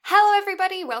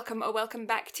everybody, welcome or welcome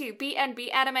back to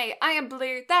BNB Anime. I am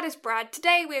Blue, that is Brad.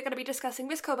 Today we are going to be discussing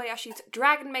Miss Kobayashi's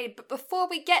Dragon Maid, but before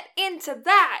we get into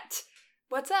that,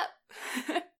 what's up?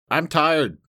 I'm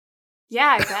tired.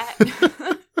 Yeah, I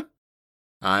bet.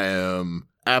 I am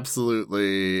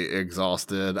absolutely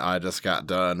exhausted. I just got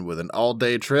done with an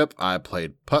all-day trip. I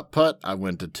played putt-putt. I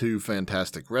went to 2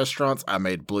 fantastic restaurants. I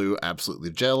made Blue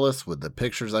absolutely jealous with the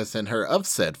pictures I sent her of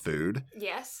said food.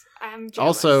 Yes, I'm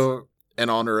jealous. Also, in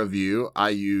honor of you, I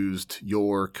used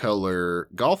your color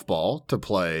golf ball to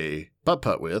play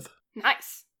putt-putt with.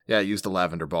 Nice. Yeah, I used a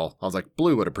lavender ball. I was like,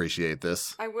 Blue would appreciate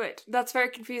this. I would. That's very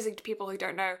confusing to people who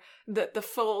don't know that the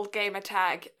full gamer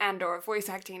tag and or voice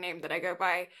acting name that I go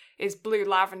by is Blue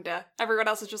Lavender. Everyone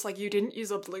else is just like, you didn't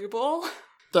use a blue ball?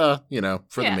 For the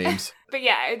memes. But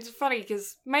yeah, it's funny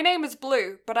because my name is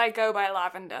Blue, but I go by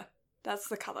Lavender. That's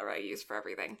the color I use for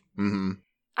everything. Mm-hmm.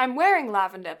 I'm wearing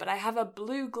lavender, but I have a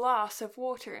blue glass of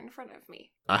water in front of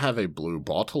me. I have a blue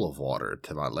bottle of water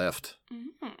to my left.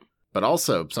 Mm-hmm. But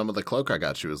also, some of the cloak I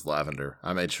got you is lavender.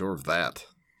 I made sure of that.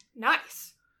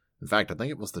 Nice. In fact, I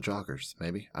think it was the joggers,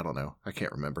 maybe. I don't know. I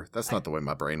can't remember. That's not the way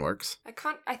my brain works.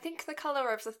 I think the color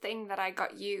of the thing that I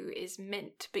got you is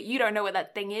mint, but you don't know what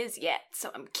that thing is yet, so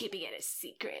I'm keeping it a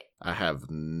secret. I have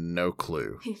no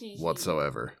clue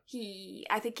whatsoever.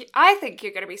 I think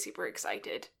you're going to be super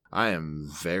excited. I am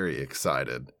very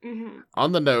excited. Mm-hmm.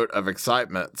 On the note of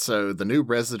excitement, so the new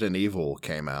Resident Evil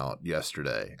came out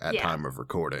yesterday at time of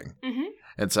recording. Mm-hmm.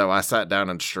 And so I sat down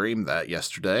and streamed that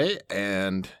yesterday,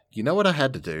 and you know what I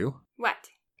had to do? What?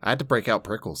 I had to break out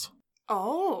Prickles.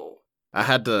 Oh. I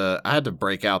had to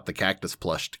break out the cactus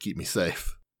plush to keep me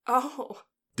safe. Oh.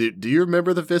 Do you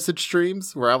remember the Visage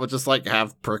streams where I would just like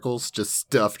have Prickles just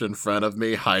stuffed in front of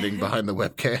me, hiding behind the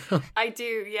webcam? I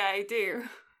do, yeah, I do.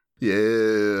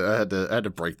 Yeah, I had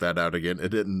to break that out again. It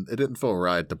didn't feel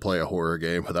right to play a horror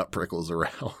game without Prickles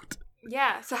around.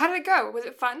 Yeah, so how did it go? Was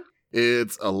it fun?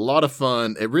 It's a lot of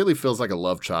fun. It really feels like a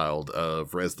love child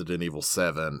of Resident Evil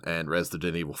 7 and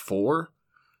Resident Evil 4.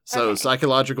 So Okay.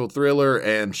 psychological thriller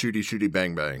and shooty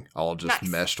bang bang all just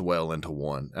Nice. meshed well into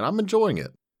one. And I'm enjoying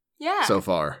it Yeah. so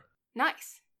far.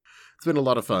 Nice. It's been a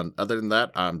lot of fun. Other than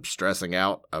that, I'm stressing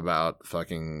out about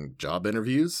fucking job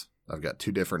interviews. I've got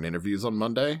 2 different interviews on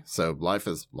Monday, so life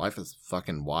is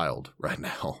fucking wild right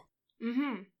now.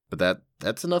 Mm-hmm. But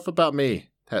that's enough about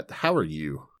me. How are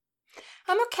you?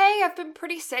 I'm okay. I've been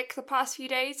pretty sick the past few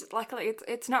days. Luckily,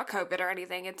 it's not COVID or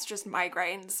anything. It's just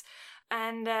migraines.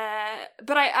 And,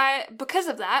 but I because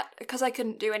of that, because I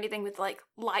couldn't do anything with, like,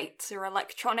 lights or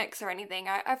electronics or anything,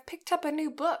 I've picked up a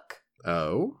new book.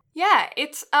 Oh? Yeah,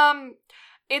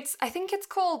 I think it's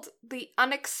called The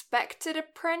Unexpected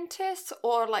Apprentice,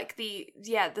 or like the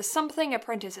something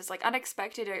apprentice is like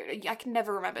unexpected, or I can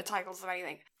never remember titles of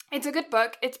anything. It's a good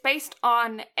book. It's based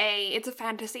on it's a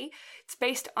fantasy. It's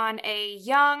based on a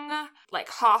young,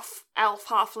 like half elf,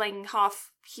 halfling,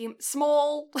 half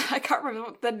small, I can't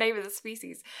remember what the name of the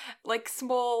species, like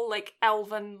small, like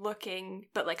elven looking,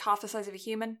 but like half the size of a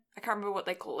human. I can't remember what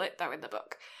they call it though in the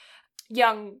book.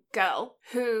 Young girl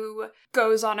who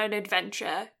goes on an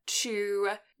adventure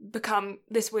to become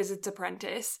this wizard's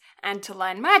apprentice and to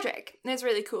learn magic. It's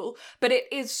really cool, but it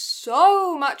is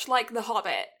so much like The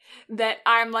Hobbit that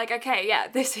I'm like, okay, yeah,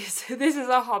 this is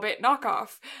a Hobbit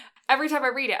knockoff. Every time I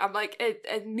read it, I'm like,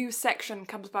 a new section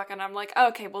comes back and I'm like,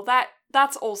 okay, well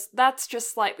that's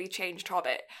just slightly changed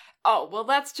Hobbit. Oh, well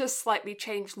that's just slightly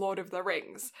changed Lord of the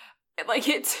Rings. Like,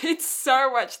 it's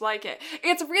so much like it.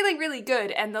 It's really, really good,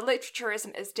 and the literature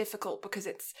isn't as difficult because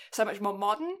it's so much more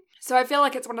modern. So I feel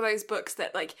like it's one of those books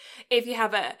that, like, if you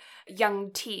have a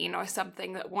young teen or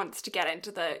something that wants to get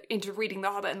into reading The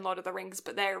Hobbit and Lord of the Rings,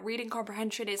 but their reading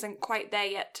comprehension isn't quite there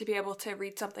yet to be able to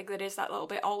read something that is that little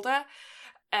bit older,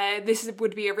 this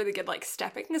would be a really good, like,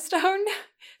 stepping stone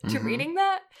to reading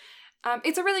that.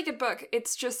 It's a really good book.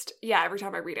 It's just, yeah, every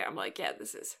time I read it, I'm like, yeah,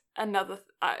 this is another,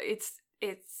 it's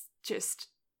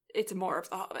more of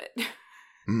The Hobbit.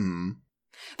 Mm-hmm.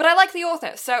 But I like the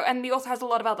author, and the author has a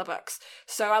lot of other books,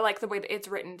 so I like the way that it's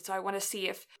written, so I want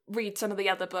to read some of the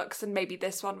other books, and maybe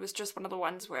this one was just one of the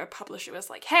ones where a publisher was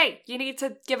like, hey, you need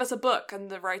to give us a book, and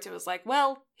the writer was like,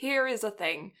 well, here is a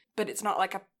thing, but it's not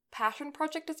like a passion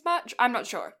project as much? I'm not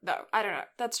sure. No, I don't know.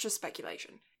 That's just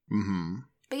speculation. Mm-hmm.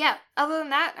 But yeah, other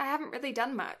than that, I haven't really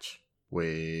done much.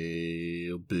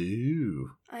 Well,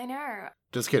 boo. I know.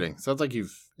 Just kidding. Sounds like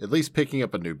at least picking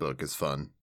up a new book is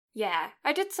fun. Yeah,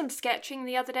 I did some sketching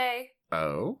the other day.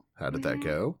 Oh? How did that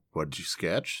go? What did you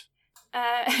sketch?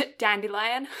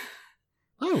 Dandelion.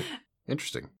 Oh,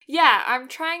 interesting. Yeah, I'm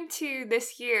trying to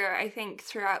this year, I think,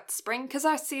 throughout spring, because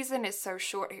our season is so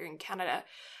short here in Canada.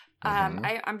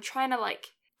 I'm trying to, like,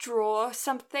 draw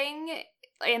something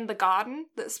in the garden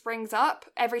that springs up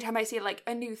every time I see like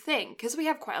a new thing, because we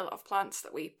have quite a lot of plants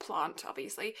that we plant,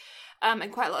 obviously,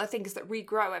 and quite a lot of things that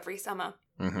regrow every summer.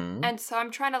 Mm-hmm. And so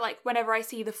I'm trying to, like, whenever I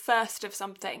see the first of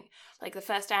something, like the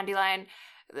first dandelion,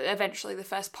 eventually the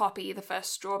first poppy, the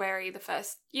first strawberry, the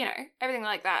first, everything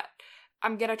like that,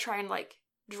 I'm gonna try and, like,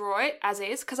 draw it as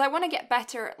is, because I want to get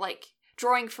better at, like,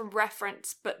 drawing from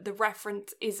reference, but the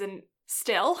reference isn't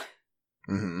still.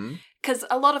 Mm-hmm. Because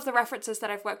a lot of the references that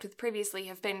I've worked with previously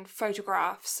have been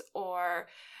photographs or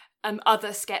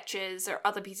other sketches or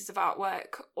other pieces of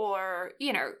artwork or,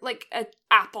 like an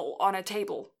apple on a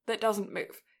table that doesn't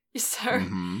move. So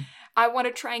I want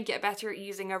to try and get better at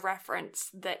using a reference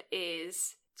that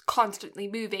is constantly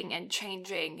moving and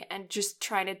changing and just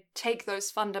trying to take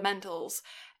those fundamentals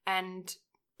and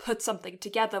put something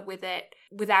together with it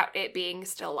without it being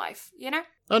still life,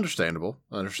 Understandable.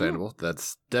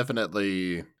 That's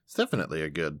definitely a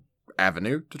good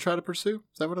avenue to try to pursue.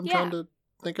 Is that what I'm trying to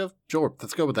think of? Sure,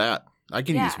 let's go with that. I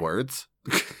can use words.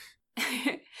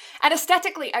 And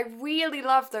aesthetically, I really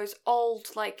love those old,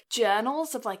 like,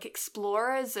 journals of, like,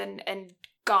 explorers and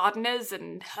gardeners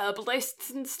and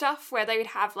herbalists and stuff, where they would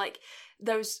have, like,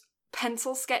 those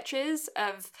pencil sketches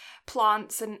of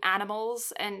plants and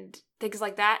animals and things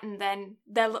like that, and then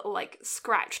their little, like,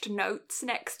 scratched notes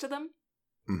next to them.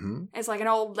 Mm-hmm. It's like an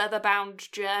old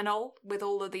leather-bound journal with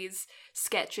all of these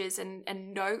sketches and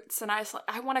notes, and I was like,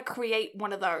 I want to create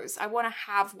one of those. I want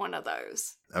to have one of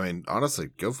those. I mean, honestly,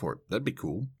 go for it. That'd be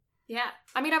cool. Yeah.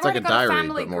 I mean, I've It's already like a got diary, a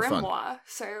family but more fun. grimoire,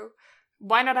 so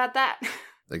why not add that?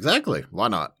 Exactly. Why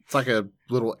not? It's like a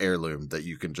little heirloom that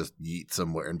you can just yeet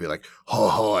somewhere and be like,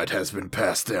 ho, it has been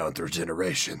passed down through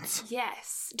generations.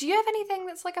 Yes. Do you have anything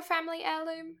that's like a family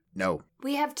heirloom? No.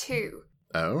 We have two.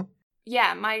 Oh?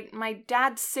 Yeah, my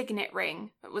dad's signet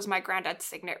ring was my granddad's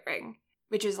signet ring,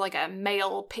 which is like a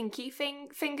male pinky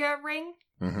finger ring.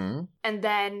 Mm-hmm. And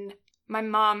then my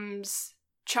mom's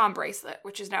charm bracelet,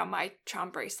 which is now my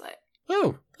charm bracelet.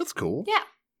 Oh, that's cool. Yeah.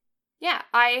 Yeah,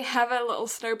 I have a little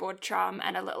snowboard charm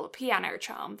and a little piano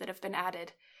charm that have been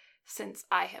added since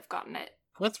I have gotten it.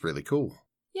 That's really cool.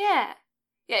 Yeah.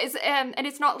 Yeah, and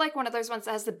it's not like one of those ones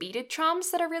that has the beaded charms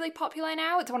that are really popular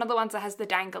now. It's one of the ones that has the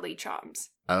dangly charms.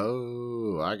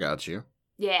 Oh, I got you.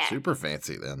 Yeah. Super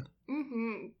fancy then.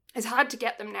 Mm-hmm. It's hard to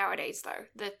get them nowadays,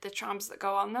 though, the charms that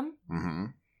go on them. Mm-hmm.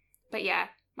 But yeah,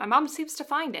 my mom seems to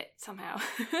find it somehow.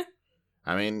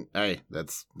 I mean, hey,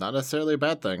 that's not necessarily a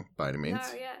bad thing by any means.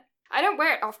 No, yeah. I don't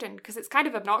wear it often because it's kind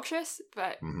of obnoxious,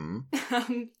 but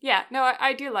yeah, no,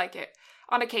 I do like it.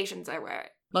 On occasions, I wear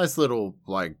it. Nice little,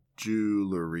 like,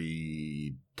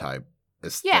 jewelry type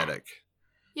aesthetic.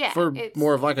 Yeah. For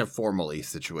more of like a formally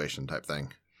situation type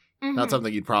thing. Mm-hmm. Not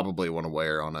something you'd probably want to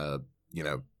wear on a,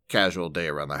 casual day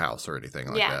around the house or anything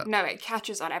like that. Yeah, no, it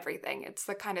catches on everything. It's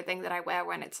the kind of thing that I wear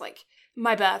when it's like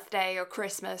my birthday or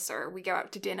Christmas or we go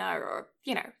out to dinner or,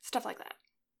 stuff like that.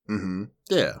 Mm-hmm.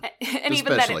 Yeah. And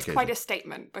even then, it's quite a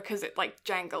statement because it, like,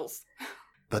 jangles.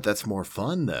 But that's more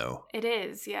fun, though. It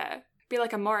is, yeah. Be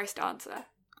like a Morris dancer.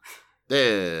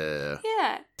 Yeah.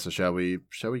 Yeah. So shall we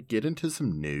get into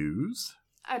some news?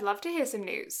 I'd love to hear some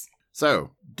news.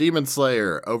 So, Demon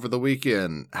Slayer over the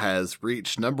weekend has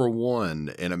reached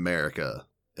 #1 in America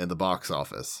in the box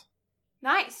office.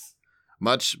 Nice.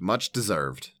 Much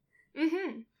deserved.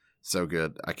 Mm-hmm. So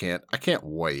good. I can't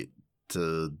wait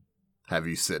to have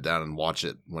you sit down and watch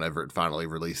it whenever it finally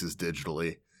releases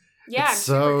digitally. Yeah, it's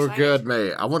so good,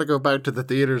 mate. I want to go back to the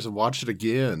theaters and watch it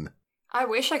again. I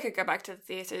wish I could go back to the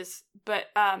theaters, but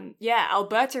yeah,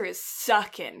 Alberta is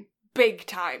sucking big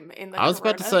time in the I was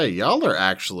about to say, y'all are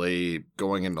actually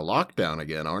going into lockdown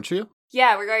again, aren't you?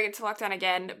 Yeah, we're going into lockdown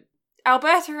again.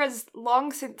 Alberta has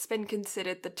long since been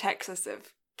considered the Texas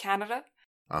of Canada.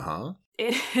 Uh-huh.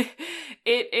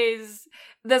 It is,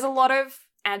 there's a lot of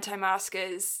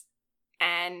anti-maskers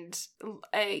and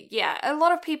a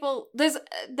lot of people,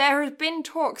 there have been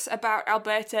talks about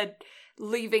Alberta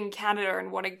leaving Canada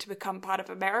and wanting to become part of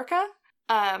America.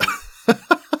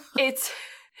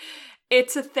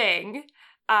 It's a thing,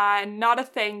 not a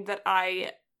thing that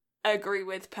I agree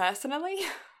with personally.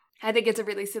 I think it's a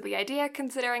really silly idea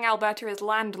considering Alberta is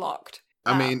landlocked.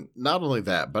 I mean, not only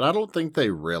that, but I don't think they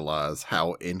realize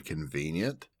how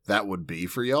inconvenient that would be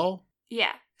for y'all.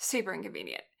 Yeah, super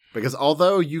inconvenient. Because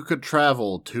although you could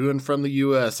travel to and from the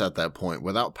U.S. at that point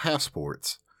without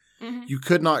passports, you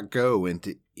could not go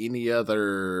into any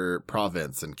other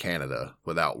province in Canada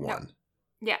without one.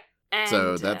 No. Yeah. And,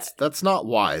 so that's not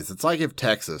wise. It's like if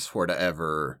Texas were to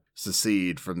ever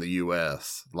secede from the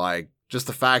U.S. Like, just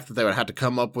the fact that they would have to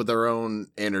come up with their own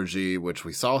energy, which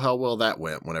we saw how well that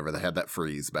went whenever they had that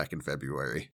freeze back in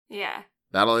February. Yeah.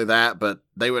 Not only that, but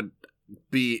they would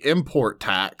be import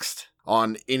taxed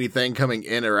on anything coming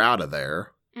in or out of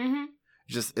there. Mm-hmm.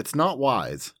 Just, it's not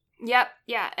wise. Yep,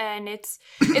 yeah, and it's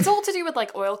all to do with,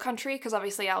 like, oil country, because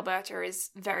obviously Alberta is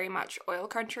very much oil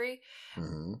country.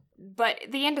 Mm-hmm. But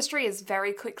the industry is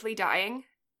very quickly dying,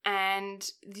 and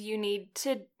you need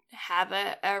to have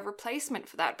a replacement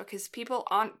for that, because people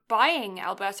aren't buying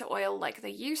Alberta oil like they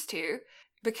used to,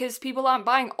 because people aren't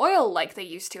buying oil like they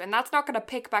used to, and that's not going to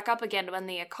pick back up again when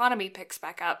the economy picks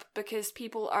back up, because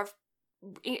people are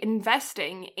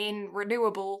investing in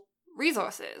renewable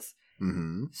resources.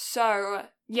 Mm-hmm. So,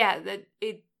 yeah,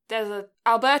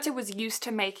 Alberta was used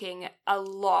to making a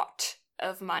lot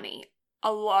of money.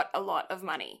 A lot of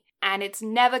money. And it's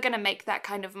never going to make that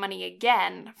kind of money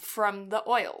again from the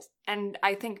oil. And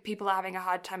I think people are having a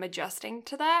hard time adjusting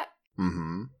to that.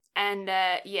 Mm-hmm. And,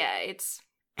 yeah, it's...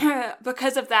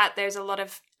 because of that, there's a lot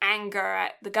of anger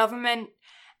at the government.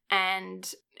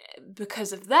 And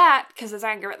because of that, because there's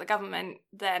anger at the government,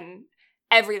 then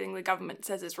everything the government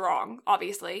says is wrong,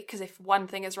 obviously, because if one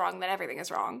thing is wrong, then everything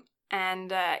is wrong.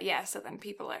 And, yeah, so then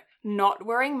people are not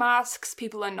wearing masks,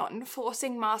 people are not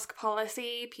enforcing mask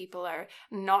policy, people are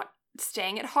not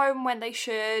staying at home when they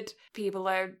should, people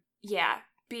are, yeah,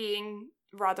 being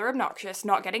rather obnoxious,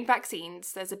 not getting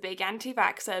vaccines. There's a big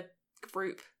anti-vaxxer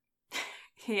group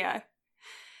here.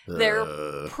 There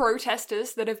are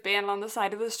protesters that have been on the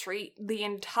side of the street the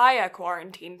entire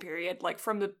quarantine period, like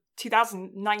from the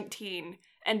 2019,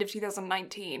 end of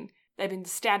 2019, they've been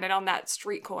standing on that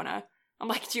street corner. I'm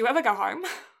like, do you ever go home?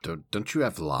 Don't you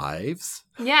have lives?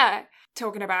 Yeah.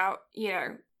 Talking about,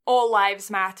 all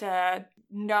lives matter,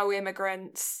 no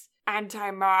immigrants,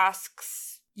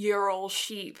 anti-masks, you're all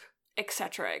sheep,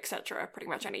 etc., etc. Pretty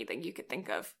much anything you could think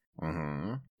of.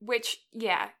 Mm-hmm. Which,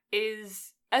 yeah,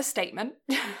 is a statement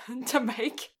to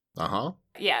make. Uh-huh.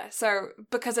 Yeah, so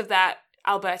because of that,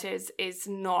 Alberta is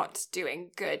not doing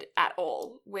good at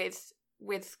all with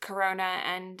corona,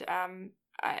 and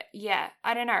yeah,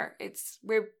 I don't know.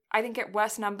 I think at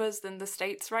worse numbers than the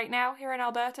States right now here in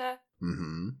Alberta.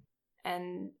 Mm-hmm.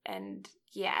 And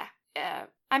yeah,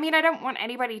 I mean, I don't want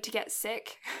anybody to get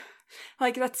sick.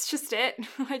 Like, that's just it.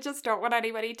 I just don't want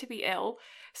anybody to be ill.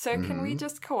 So can we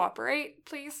just cooperate,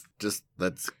 please? Just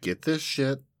let's get this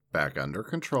shit back under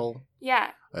control.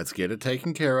 Yeah. Let's get it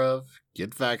taken care of.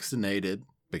 Get vaccinated.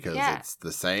 Because it's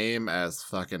the same as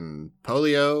fucking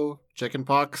polio,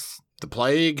 chickenpox, the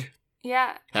plague.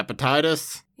 Yeah.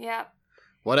 Hepatitis. Yeah.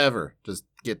 Whatever. Just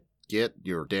get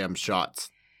your damn shots.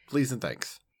 Please and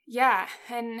thanks. Yeah.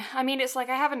 And I mean, it's like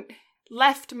I haven't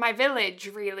left my village,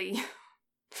 really.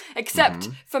 Except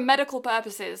for medical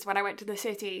purposes when I went to the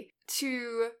city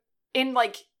in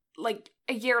like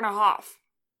a year and a half.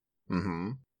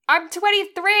 Mm-hmm. I'm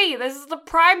 23. This is the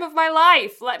prime of my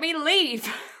life. Let me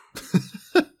leave.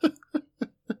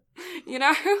 You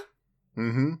know?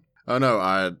 Mm-hmm. Oh no,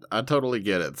 I totally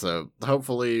get it. So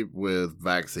hopefully with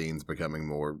vaccines becoming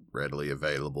more readily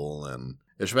available, and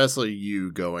especially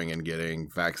you going and getting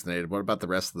vaccinated, what about the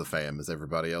rest of the fam? Is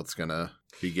everybody else gonna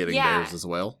be getting theirs as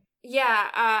well?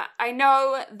 Yeah, I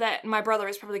know that my brother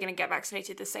is probably going to get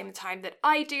vaccinated the same time that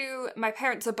I do. My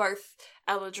parents are both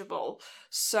eligible,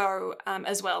 so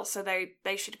as well, so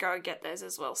they should go and get theirs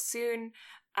as well soon.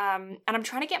 And I'm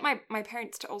trying to get my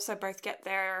parents to also both get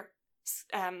their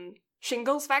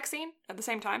shingles vaccine at the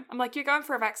same time. I'm like, you're going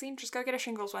for a vaccine, just go get a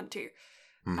shingles one too.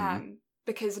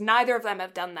 Because neither of them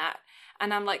have done that.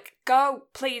 And I'm like, go,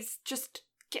 please, just...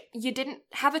 You didn't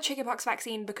have a chickenpox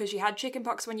vaccine because you had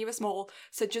chickenpox when you were small,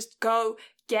 so just go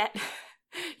get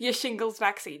your shingles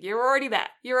vaccine. You're already there.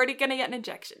 You're already going to get an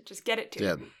injection. Just get it too.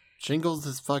 Yeah, shingles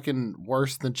is fucking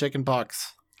worse than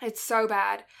chickenpox. It's so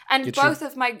bad. And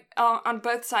of my, on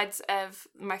both sides of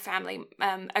my family,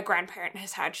 a grandparent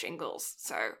has had shingles,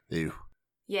 so... Ew.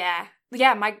 Yeah.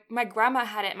 Yeah, my grandma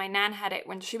had it, my nan had it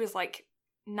when she was like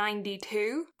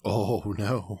 92. Oh,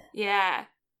 no. Yeah.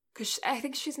 Because I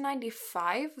think she's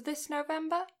 95 this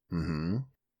November. Mm-hmm.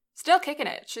 Still kicking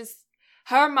it.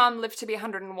 Her mom lived to be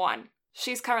 101.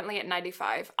 She's currently at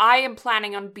 95. I am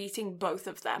planning on beating both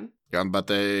of them.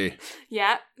 Ganbate.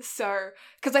 Yeah, so...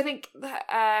 Because I think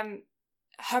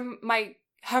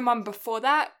her mom before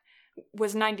that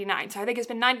was 99. So I think it's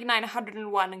been 99,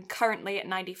 101, and currently at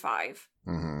 95.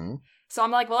 Mm-hmm. So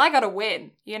I'm like, well, I gotta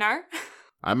win, you know?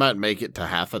 I might make it to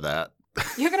half of that.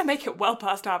 You're gonna make it well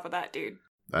past half of that, dude.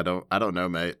 I don't know,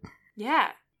 mate.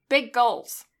 Yeah. Big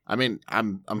goals. I mean,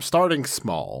 I'm starting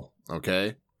small,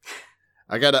 okay?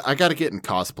 I gotta get in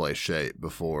cosplay shape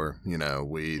before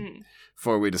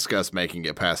we discuss making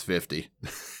it past 50.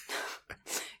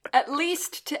 At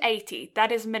least to 80.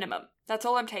 That is minimum. That's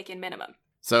all I'm taking, minimum.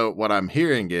 So what I'm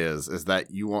hearing is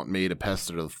that you want me to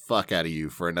pester the fuck out of you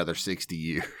for another 60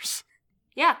 years.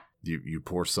 Yeah. You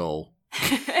poor soul.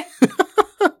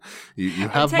 You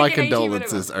have my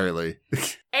condolences early.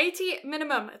 80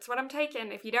 minimum. It's what I'm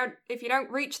taking. If you don't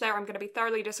reach there, I'm going to be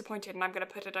thoroughly disappointed, and I'm going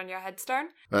to put it on your headstone.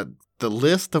 The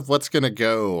list of what's going to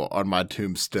go on my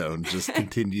tombstone just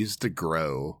continues to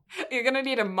grow. You're going to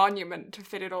need a monument to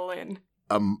fit it all in.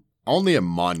 Only a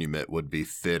monument would be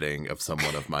fitting of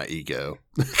someone of my ego.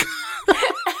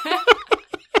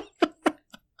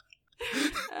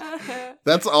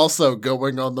 That's also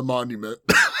going on the monument.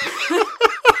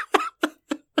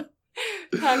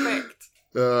 Perfect.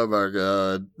 Oh my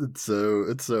god. It's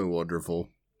so wonderful.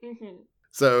 Mm-hmm.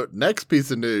 So, next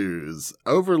piece of news.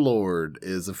 Overlord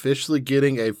is officially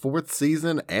getting a 4th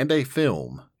season and a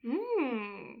film.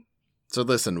 So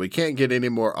listen, we can't get any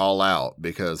more All Out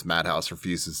because Madhouse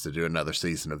refuses to do another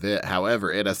season of it.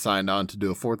 However, it has signed on to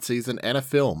do a 4th season and a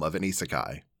film of an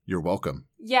isekai. You're welcome.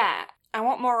 Yeah, I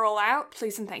want more All Out,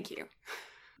 please and thank you.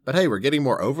 But hey, we're getting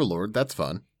more Overlord. That's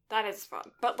fun. That is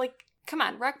fun. But come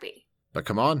on, rugby. But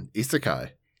come on,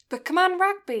 isekai. But come on,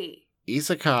 rugby.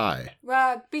 Isekai.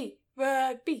 Rugby,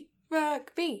 rugby,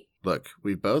 rugby. Look,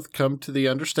 we've both come to the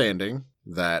understanding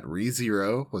that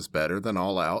ReZero was better than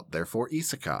All Out, therefore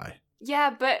isekai.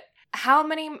 Yeah, but how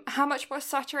much more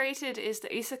saturated is the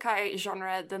isekai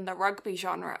genre than the rugby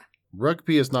genre?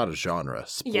 Rugby is not a genre.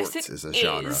 Sports is a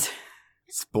genre. Is.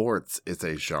 Sports is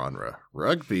a genre.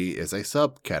 Rugby is a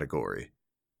subcategory.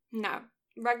 No,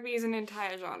 rugby is an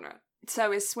entire genre.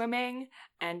 So is swimming,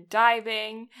 and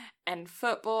diving, and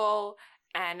football,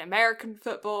 and American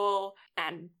football,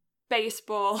 and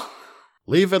baseball.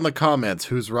 Leave in the comments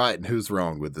who's right and who's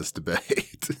wrong with this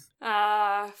debate.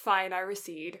 Fine, I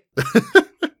recede.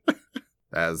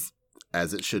 As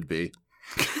it should be.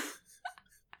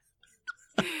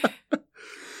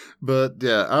 But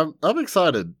yeah, I'm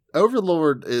excited.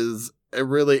 Overlord is a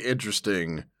really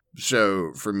interesting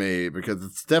show for me because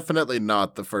it's definitely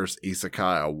not the first isekai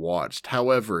I watched.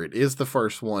 However, it is the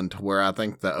first one to where I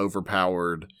think the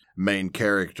overpowered main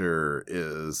character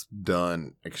is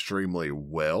done extremely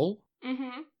well.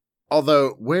 Mm-hmm.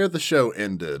 Although, where the show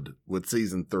ended with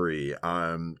Season 3,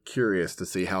 I'm curious to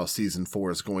see how Season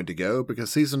 4 is going to go,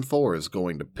 because Season 4 is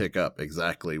going to pick up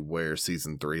exactly where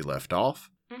Season 3 left off.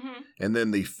 Mm-hmm. And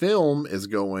then the film is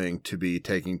going to be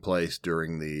taking place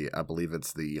during I believe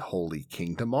it's the Holy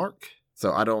Kingdom arc.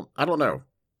 So I don't know.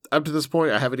 Up to this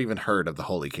point, I haven't even heard of the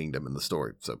Holy Kingdom in the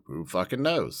story, so who fucking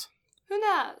knows? Who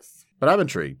knows? But I'm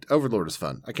intrigued. Overlord is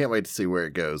fun. I can't wait to see where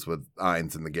it goes with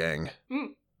Ainz and the gang.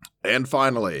 And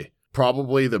finally,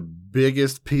 probably the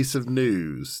biggest piece of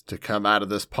news to come out of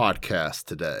this podcast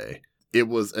today. It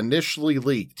was initially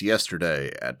leaked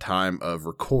yesterday at time of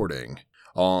recording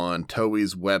on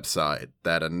Toei's website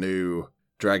that a new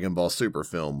Dragon Ball Super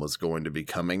film was going to be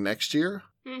coming next year.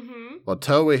 Mm-hmm. Well,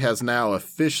 Toei has now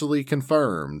officially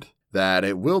confirmed that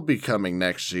it will be coming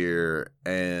next year,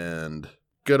 and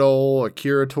good old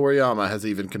Akira Toriyama has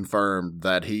even confirmed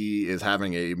that he is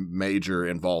having a major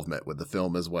involvement with the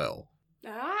film as well.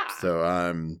 So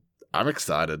I'm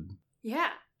excited.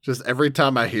 Yeah. Just every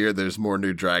time I hear there's more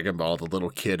new Dragon Ball, the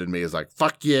little kid in me is like,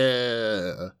 fuck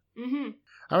yeah. Mm-hmm.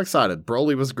 I'm excited.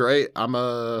 Broly was great. I'm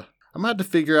gonna have to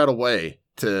figure out a way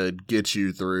to get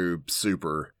you through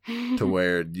Super to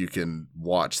where you can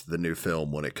watch the new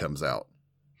film when it comes out.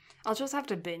 I'll just have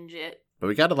to binge it. But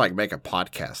we gotta make a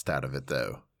podcast out of it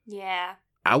though. Yeah.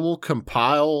 I will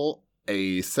compile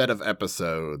a set of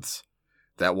episodes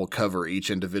that will cover each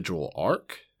individual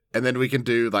arc. And then we can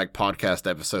do podcast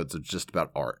episodes of just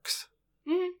about arcs.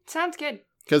 Sounds good.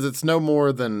 Because it's no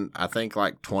more than, I think,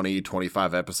 20,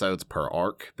 25 episodes per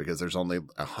arc, because there's only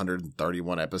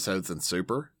 131 episodes in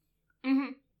Super.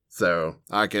 Mm-hmm. So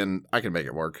I can make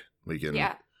it work.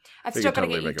 Yeah. I've still got to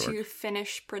get you to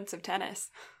finish Prince of Tennis.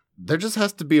 There just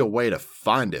has to be a way to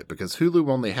find it, because Hulu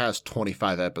only has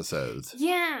 25 episodes.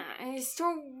 Yeah, and it's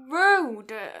so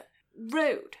rude.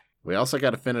 We also got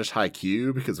to finish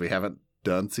Haikyuu, because we haven't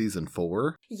done Season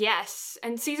 4. Yes,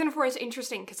 and Season 4 is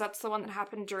interesting, because that's the one that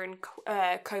happened during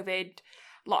COVID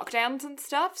lockdowns and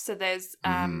stuff, so there's,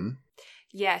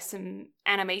 some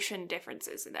animation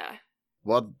differences in there.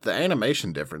 Well, the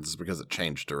animation difference is because it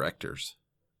changed directors.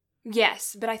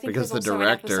 Yes, but I think because there's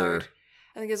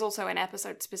also an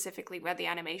episode specifically where the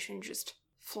animation just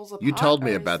falls apart. You told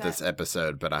me about this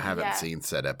episode, but I haven't seen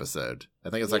said episode.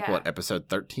 I think it's episode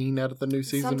 13 out of the new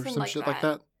season or some shit like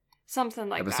that? Something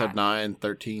like that. Episode 9,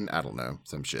 13, I don't know,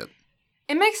 some shit.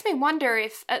 It makes me wonder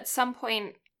if at some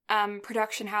point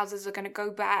production houses are going to go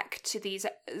back to these,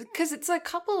 because it's a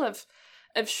couple of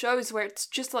shows where it's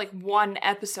just one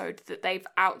episode that they've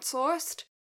outsourced.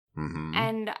 Mm-hmm.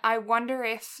 And I wonder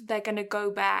if they're going to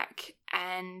go back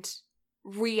and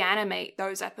reanimate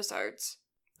those episodes.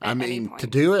 I mean, to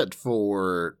do it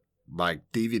for like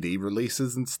DVD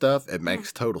releases and stuff, it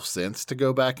makes total sense to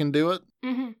go back and do it.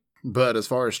 Mm-hmm. But as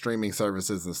far as streaming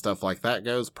services and stuff like that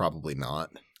goes, probably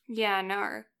not. Yeah,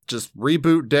 no. Just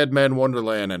reboot Dead Man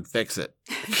Wonderland and fix it.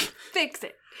 Fix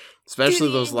it.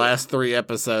 Especially those last 3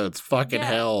 episodes. Fucking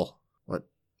hell.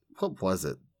 What was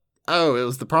it? Oh, it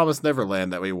was The Promised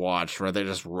Neverland that we watched where they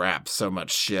just wrap so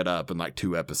much shit up in like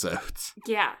 2 episodes.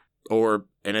 Yeah. Or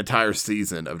an entire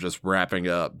season of just wrapping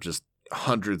up just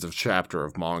hundreds of chapter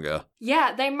of manga.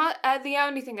 Yeah, they might. The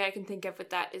only thing I can think of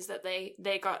with that is that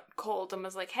they got called and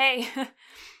was like, "Hey,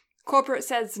 corporate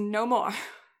says no more,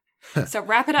 so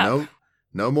wrap it up.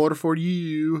 No more for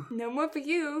you. No more for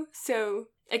you." So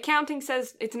accounting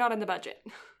says it's not in the budget.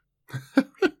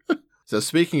 So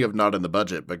speaking of not in the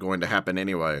budget, but going to happen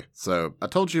anyway. So I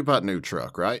told you about New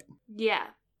Truck, right? Yeah.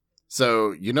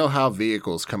 So you know how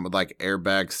vehicles come with like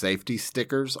airbag safety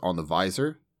stickers on the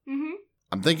visor? Mm-hmm.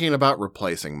 I'm thinking about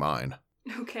replacing mine.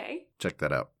 Okay. Check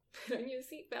that out. Put on your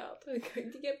seatbelt. I'm going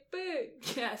to get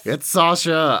burned. Yes. It's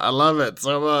Sasha. I love it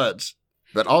so much.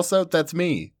 But also, that's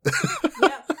me.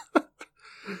 Yeah.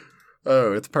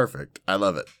 Oh, it's perfect. I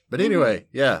love it. But anyway,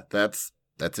 yeah, that's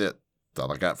it. That's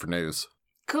all I got for news.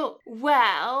 Cool.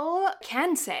 Well,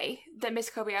 can say that Miss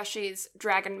Kobayashi's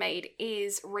Dragon Maid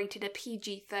is rated a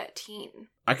PG-13.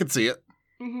 I can see it.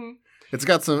 Mm-hmm. It's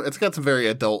got some very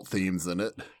adult themes in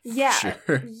it. Yeah.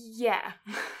 Sure. Yeah.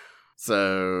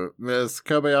 So, Miss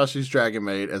Kobayashi's Dragon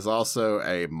Maid is also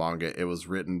a manga. It was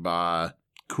written by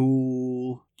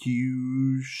Cool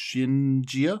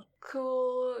Kyushinjia.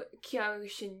 Cool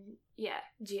Kyoshin. Yeah.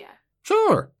 Jia.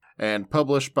 Sure. And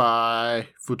published by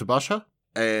Futabasha.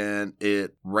 And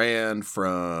it ran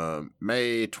from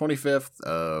May 25th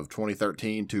of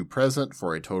 2013 to present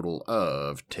for a total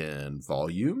of 10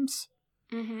 volumes.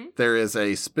 Mm-hmm. There is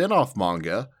a spin-off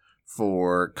manga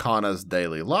for Kana's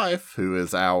Daily Life, who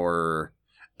is our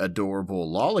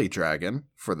adorable lolly dragon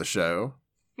for the show.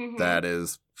 Mm-hmm. That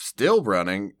is still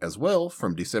running as well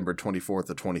from December 24th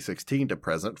of 2016 to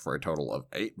present for a total of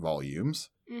 8 volumes.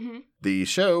 Mm-hmm. The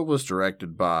show was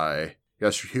directed by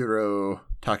Yasuhiro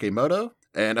Takemoto.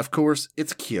 And of course,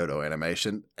 it's Kyoto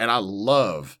Animation. And I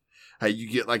love how you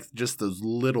get like just those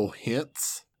little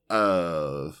hints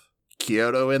of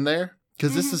Kyoto in there.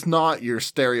 Because this is not your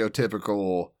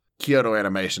stereotypical Kyoto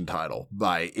Animation title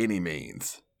by any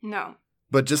means. No.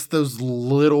 But just those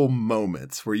little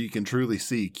moments where you can truly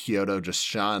see Kyoto just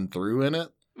shine through in it.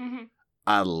 Mm-hmm.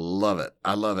 I love it.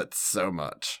 I love it so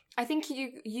much. I think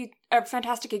you a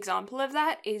fantastic example of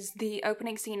that is the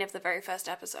opening scene of the very first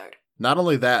episode. Not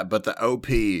only that, but the OP,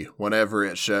 whenever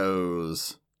it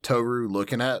shows Toru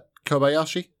looking at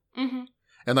Kobayashi. Mm-hmm.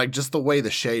 And like just the way the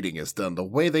shading is done, the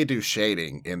way they do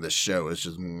shading in this show is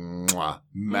just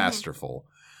masterful.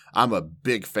 I'm a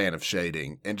big fan of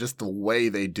shading, and just the way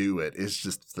they do it is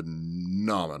just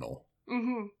phenomenal.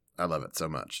 Mm-hmm. I love it so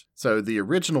much. So the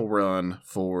original run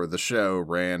for the show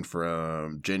ran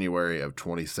from January of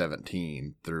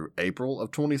 2017 through April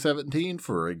of 2017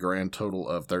 for a grand total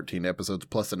of 13 episodes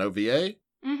plus an OVA.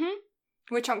 Mm-hmm.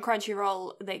 Which on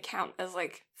Crunchyroll, they count as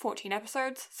like 14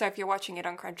 episodes. So if you're watching it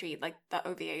on Crunchy, like that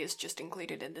OVA is just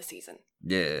included in the season.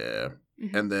 Yeah.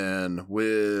 Mm-hmm. And then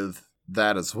with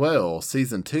that as well,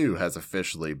 season 2 has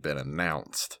officially been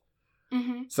announced.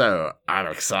 Mm-hmm. So I'm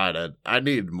excited. I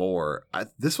need more.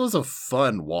 This was a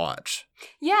fun watch.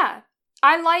 Yeah.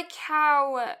 I like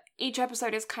how each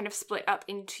episode is kind of split up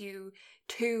into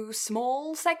 2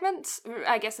 small segments.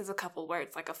 I guess there's a couple where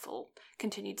it's like a full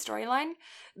continued storyline.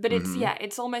 But it's,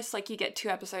 it's almost like you get 2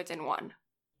 episodes in one.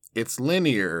 It's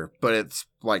linear, but it's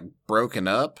like broken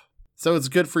up. So it's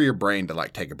good for your brain to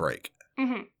like take a break.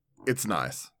 Mm-hmm. It's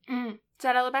nice. Mm. Is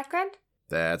that all the background?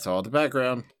 That's all the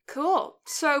background. Cool.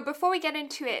 So before we get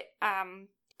into it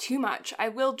too much, I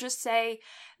will just say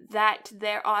that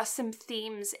there are some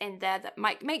themes in there that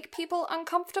might make people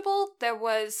uncomfortable. There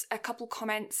was a couple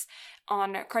comments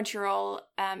on Crunchyroll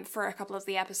for a couple of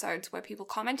the episodes where people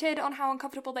commented on how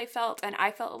uncomfortable they felt, and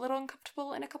I felt a little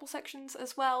uncomfortable in a couple sections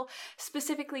as well,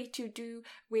 specifically to do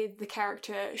with the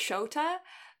character Shota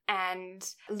and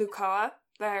Lukoa.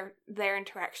 Their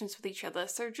interactions with each other.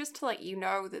 So just to let you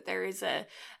know that there is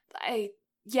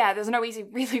there's no easy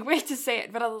really way to say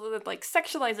it, but other than like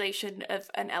sexualization of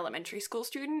an elementary school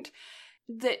student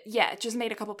that, just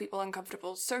made a couple people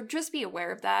uncomfortable. So just be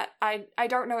aware of that. I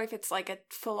don't know if it's like a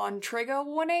full-on trigger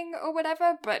warning or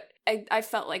whatever, but I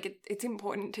felt like it's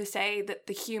important to say that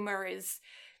the humor is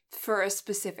for a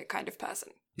specific kind of person.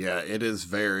 Yeah, it is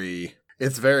very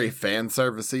It's very fan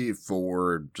servicey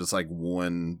for just like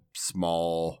one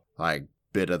small like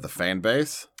bit of the fan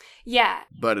base, Yeah.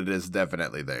 but it is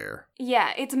definitely there.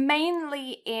 Yeah, it's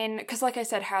mainly in, because like I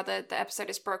said, how the episode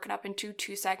is broken up into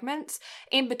two segments.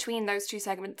 In between those two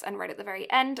segments and right at the very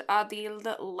end are the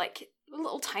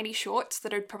little tiny shorts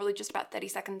that are probably just about 30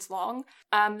 seconds long,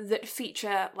 that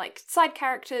feature like side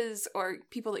characters or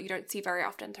people that you don't see very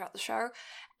often throughout the show.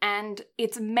 And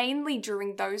it's mainly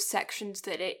during those sections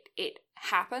that it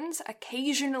happens.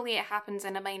 Occasionally it happens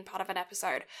in a main part of an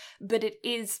episode, but it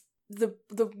is the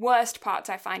worst parts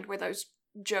I find where those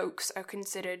jokes are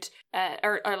considered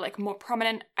are like more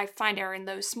prominent, I find, are in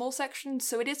those small sections.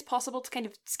 So it is possible to kind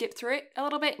of skip through it a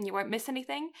little bit and you won't miss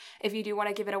anything if you do want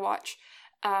to give it a watch.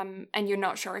 And you're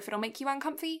not sure if it'll make you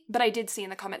uncomfy. But I did see in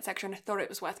the comment section, I thought it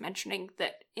was worth mentioning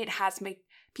that it has made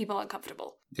people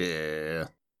uncomfortable. Yeah.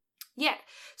 Yeah,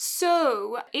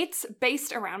 so it's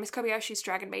based around, Miss Kobayashi's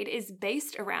Dragon Maid is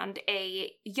based around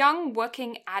a young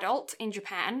working adult in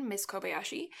Japan, Miss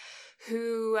Kobayashi,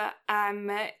 who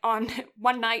on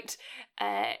one night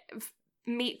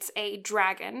meets a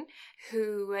dragon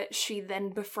who she then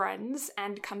befriends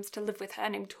and comes to live with her,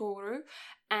 named Toru,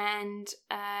 and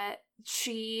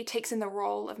she takes in the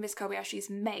role of Miss Kobayashi's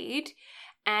maid.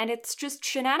 And it's just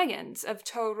shenanigans of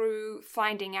Toru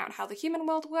finding out how the human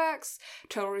world works,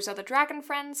 Toru's other dragon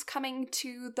friends coming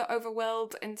to the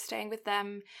overworld and staying with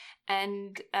them,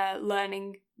 and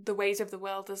learning the ways of the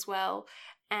world as well.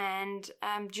 And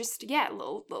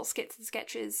little skits and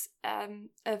sketches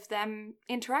of them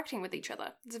interacting with each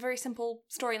other. It's a very simple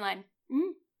storyline.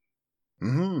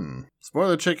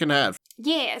 Spoiler chicken hat.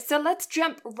 Yeah, so let's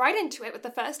jump right into it with the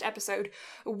first episode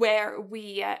where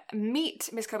we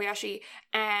meet Miss Kobayashi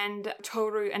and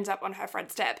Toru ends up on her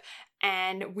front step,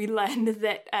 and we learn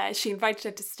that she invited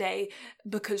her to stay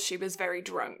because she was very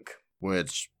drunk.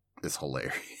 Which is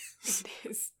hilarious. It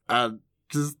is.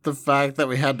 Just the fact that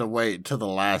we had to wait till the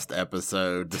last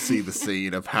episode to see the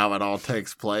scene of how it all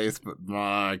takes place, but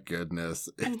my goodness,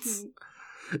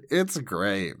 it's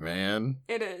great, man.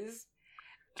 It is.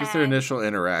 Just their initial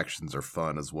interactions are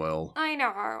fun as well. I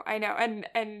know.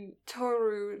 And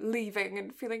Toru leaving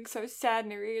and feeling so sad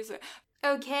and he's like,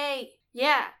 okay,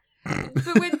 yeah.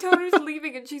 But when Toru's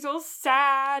leaving and she's all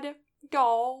sad,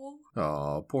 doll.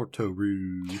 Aw, poor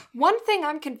Toru. One thing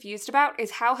I'm confused about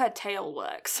is how her tail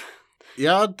works.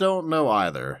 Yeah, I don't know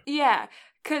either. Yeah,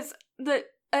 because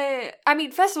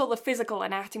first of all, the physical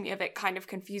anatomy of it kind of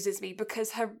confuses me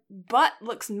because her butt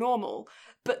looks normal,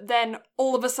 but then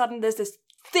all of a sudden there's this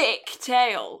thick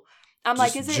tail. I'm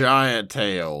just like, is it giant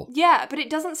tail? Yeah, but it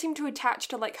doesn't seem to attach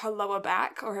to like her lower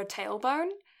back or her tailbone,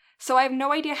 so I have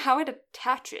no idea how it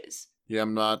attaches. Yeah,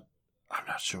 I'm not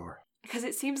sure. Because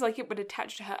it seems like it would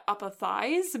attach to her upper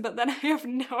thighs, but then I have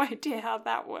no idea how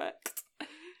that works.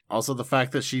 Also, the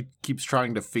fact that she keeps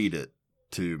trying to feed it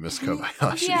to Miss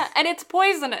Kobayashi. Yeah, and it's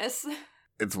poisonous.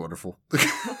 It's wonderful.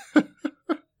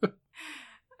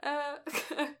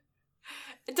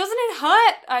 Doesn't it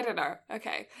hurt? I don't know.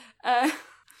 Okay.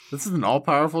 This is an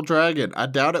all-powerful dragon. I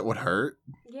doubt it would hurt.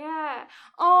 Yeah.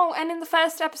 Oh, and in the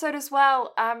first episode as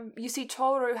well, you see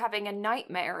Toru having a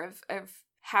nightmare of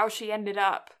how she ended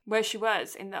up where she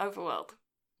was in the overworld.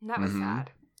 And that was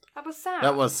sad. That was sad.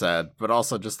 That was sad, but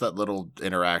also just that little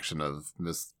interaction of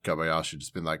Miss Kobayashi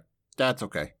just being like, that's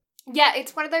okay. Yeah,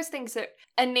 it's one of those things that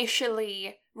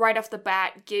initially, right off the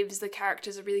bat, gives the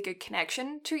characters a really good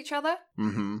connection to each other.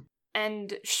 Mm-hmm.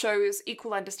 And shows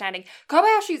equal understanding.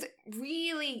 Kobayashi's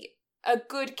really a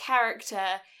good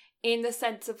character in the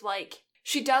sense of, like,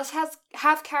 she does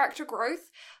have character growth,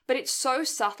 but it's so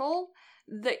subtle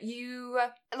that you,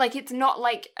 like, it's not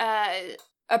like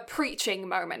a preaching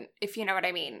moment, if you know what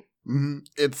I mean. Mm-hmm.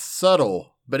 It's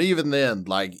subtle, but even then,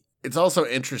 like, it's also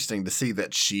interesting to see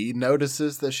that she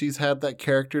notices that she's had that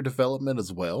character development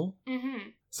as well. Mm-hmm.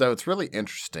 So it's really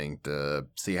interesting to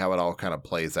see how it all kind of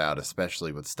plays out,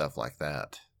 especially with stuff like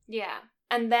that. Yeah.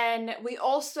 And then we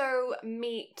also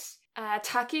meet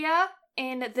Takia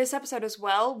in this episode as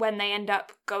well, when they end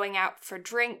up going out for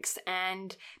drinks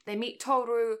and they meet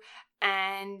Toru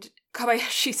and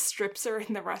Kobayashi strips her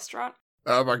in the restaurant.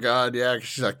 Oh my god, yeah,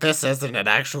 she's like, this isn't an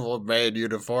actual maid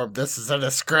uniform, this is a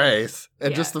disgrace.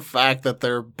 And just the fact that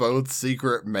they're both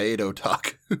secret maid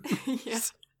otakus. Yeah.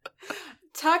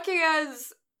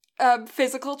 Takiya's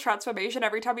physical transformation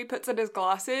every time he puts on his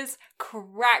glasses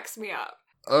cracks me up.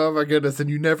 Oh my goodness, and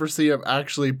you never see him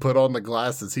actually put on the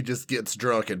glasses. He just gets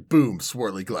drunk and boom,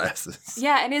 swirly glasses.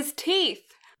 Yeah, and his teeth.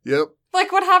 Yep.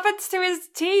 Like, what happens to his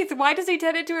teeth? Why does he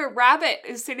turn into a rabbit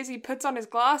as soon as he puts on his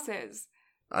glasses?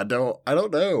 I don't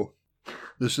know.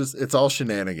 It's all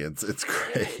shenanigans. It's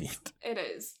great. It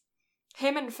is.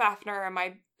 him and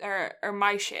Fafner are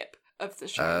my ship of the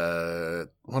show.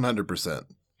 100%.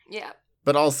 Yeah.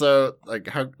 But also, like,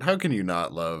 how can you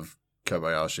not love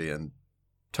Kobayashi and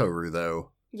Toru,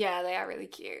 though? Yeah, they are really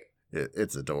cute.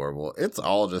 It's adorable. It's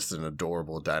all just an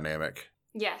adorable dynamic.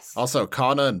 Yes. Also,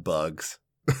 Kana and Bugs.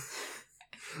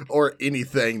 Or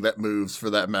anything that moves, for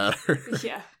that matter.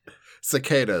 Yeah.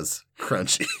 Cicadas.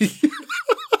 Crunchy.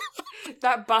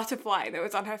 That butterfly that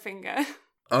was on her finger.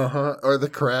 Uh-huh. Or the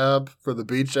crab for the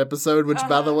beach episode, which,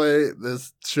 by the way,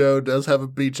 this show does have a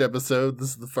beach episode. This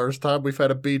is the first time we've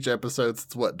had a beach episode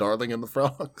since, Darling in the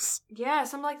Franxx? Yeah,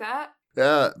 something like that.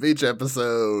 Yeah, beach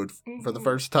episode for the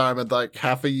first time in, like,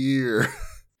 half a year.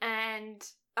 And,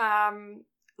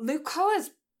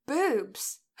 Lukoa's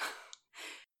boobs.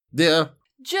 Yeah.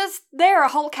 Just, they're a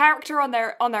whole character on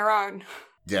their own.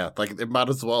 Yeah, like, it might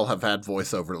as well have had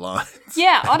voiceover lines.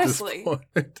 Yeah, honestly.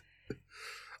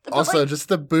 Also, like, just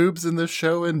the boobs in the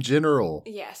show in general.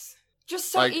 Yes.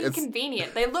 Just so like,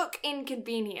 inconvenient. They look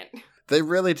inconvenient. They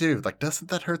really do. Like, doesn't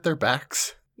that hurt their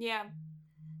backs? Yeah.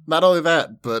 Not only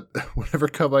that, but whenever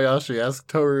Kobayashi asks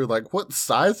Toru, like, what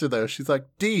size are those? She's like,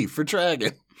 D for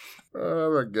dragon.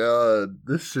 Oh my god,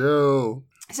 this show.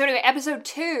 So anyway, episode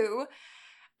 2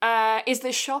 is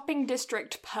the shopping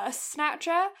district purse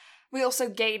snatcher. We also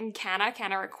gain Kana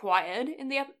acquired in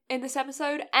this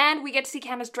episode, and we get to see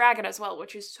Kana's dragon as well,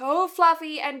 which is so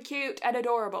fluffy and cute and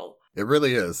adorable. It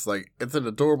really is. Like, it's an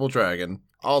adorable dragon.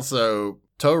 Also,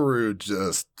 Toru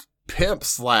just pimp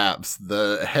slaps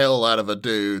the hell out of a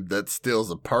dude that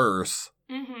steals a purse.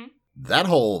 Mm-hmm. That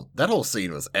whole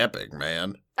scene was epic,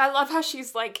 man. I love how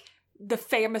she's like the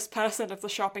famous person of the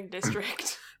shopping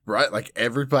district. Right? Like,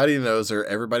 everybody knows her.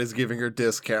 Everybody's giving her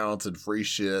discounts and free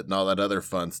shit and all that other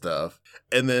fun stuff.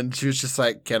 And then she was just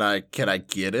like, can I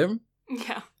get him?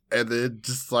 Yeah. And then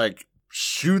just, like,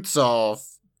 shoots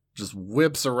off, just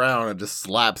whips around and just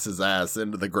slaps his ass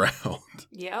into the ground.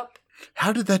 Yep.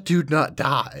 How did that dude not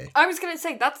die? I was gonna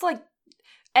say, that's like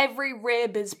every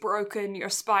rib is broken, your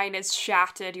spine is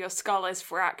shattered, your skull is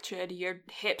fractured, your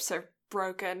hips are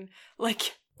broken.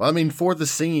 Like... Well, I mean, for the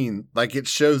scene, like, it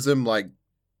shows him, like,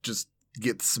 just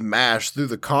get smashed through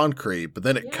the concrete, but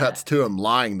then it cuts to him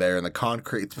lying there and the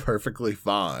concrete's perfectly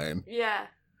fine. Yeah.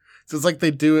 So it's like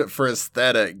they do it for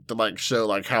aesthetic to, like, show,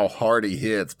 like, how hard he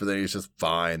hits, but then he's just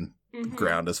fine. Mm-hmm. The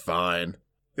ground is fine.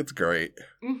 It's great.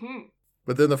 Mm-hmm.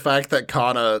 But then the fact that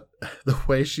Kana, the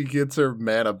way she gets her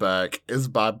mana back is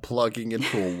by plugging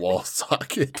into a wall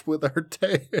socket with her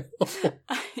tail.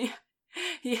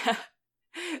 Yeah.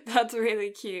 That's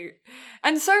really cute.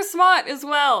 And so smart as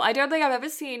well. I don't think I've ever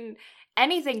seen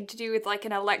anything to do with like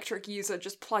an electric user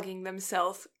just plugging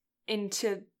themselves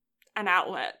into an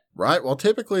outlet. Right? Well,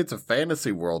 typically it's a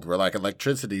fantasy world where like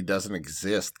electricity doesn't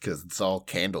exist because it's all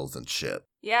candles and shit.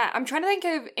 Yeah, I'm trying to think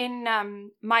of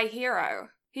in My Hero.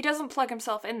 He doesn't plug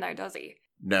himself in though, does he?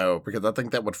 No, because I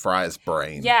think that would fry his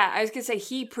brain. Yeah, I was going to say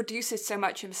he produces so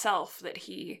much himself that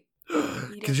he...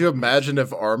 Could you imagine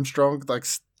if Armstrong like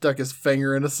stuck his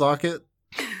finger in a socket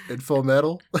in Full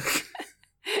Metal?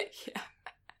 Yeah.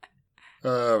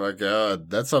 Oh my god,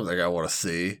 that's something I want to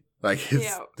see. Like his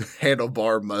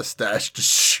handlebar mustache just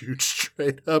shoots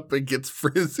straight up and gets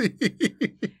frizzy.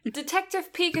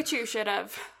 Detective Pikachu should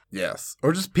have. Yes,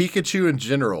 or just Pikachu in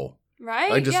general.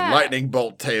 Right? Like just lightning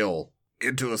bolt tail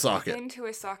into a socket. Into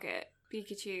a socket.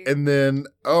 Pikachu. And then,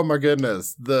 oh my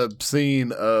goodness, the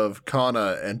scene of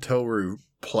Kana and Toru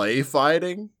play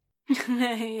fighting.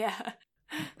 Yeah.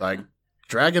 Like,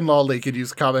 Dragon Lolly could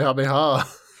use Kamehameha.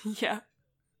 Yeah.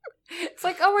 It's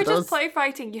like, oh, we're just play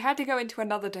fighting. You had to go into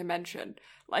another dimension.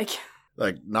 Like,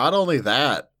 not only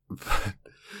that, but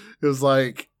it was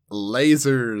like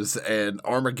lasers and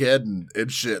Armageddon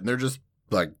and shit, and they're just,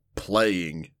 like,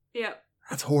 playing. Yep.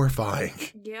 That's horrifying.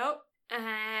 Yep.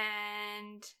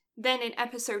 And then in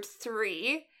episode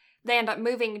 3, they end up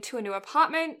moving to a new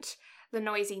apartment, the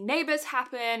noisy neighbors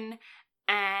happen,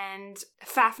 and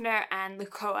Fafner and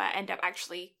Lukoa end up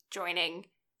actually joining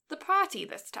the party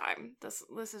this time. This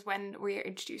is when we are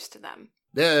introduced to them.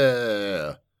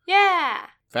 Yeah. Yeah.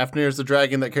 Fafnir is the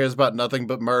dragon that cares about nothing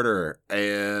but murder,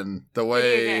 and the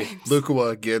way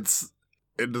Lukoa gets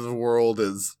into the world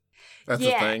is... That's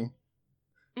a thing.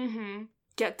 Mm-hmm.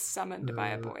 Gets summoned by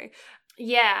a boy.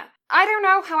 Yeah. I don't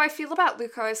know how I feel about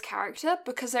Lukoa's character,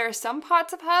 because there are some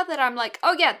parts of her that I'm like,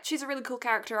 oh yeah, she's a really cool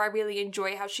character. I really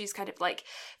enjoy how she's kind of like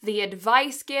the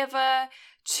advice giver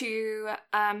to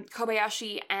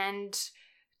Kobayashi and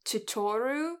to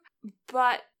Toru.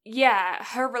 But yeah,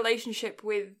 her relationship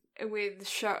with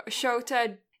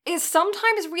Shota is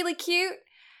sometimes really cute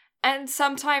and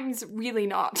sometimes really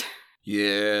not.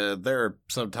 Yeah, there are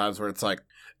some times where it's like,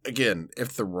 again,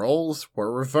 if the roles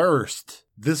were reversed,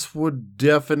 this would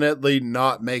definitely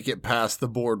not make it past the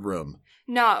boardroom.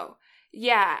 No.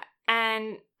 Yeah.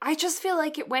 And I just feel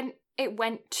like it went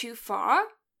too far.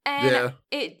 And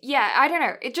I don't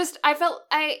know.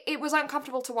 It was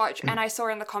uncomfortable to watch, and I saw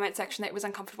in the comment section that it was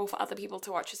uncomfortable for other people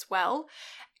to watch as well.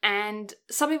 And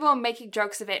some people are making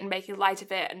jokes of it and making light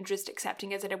of it and just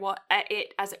accepting it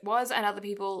as it was, and other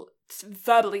people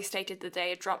verbally stated that they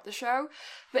had dropped the show.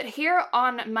 But here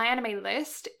on My Anime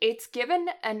List, it's given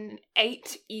an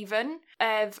 8 even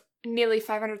of nearly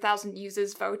 500,000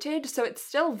 users voted, so it's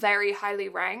still very highly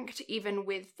ranked, even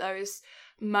with those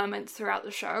moments throughout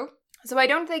the show. So I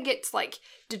don't think it's, like,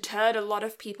 deterred a lot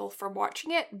of people from watching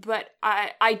it, but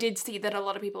I did see that a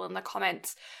lot of people in the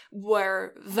comments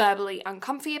were verbally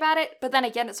uncomfy about it. But then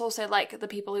again, it's also, like, the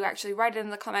people who actually write it in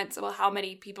the comments, well, how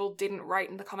many people didn't write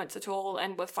in the comments at all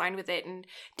and were fine with it and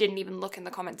didn't even look in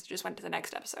the comments and just went to the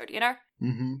next episode, you know?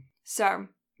 Mm-hmm. So,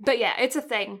 but yeah, it's a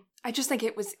thing. I just think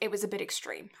it was a bit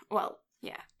extreme. Well,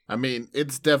 yeah. I mean,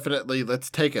 it's definitely, let's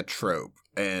take a trope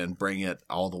and bring it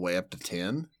all the way up to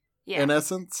 10, in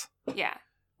essence. Yeah.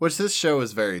 Which this show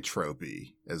is very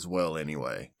tropey as well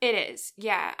anyway. It is,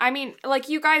 yeah. I mean, like,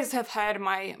 you guys have heard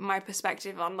my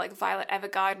perspective on, like, Violet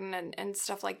Evergarden and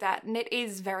stuff like that, and it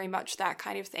is very much that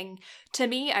kind of thing. To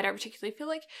me, I don't particularly feel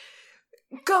like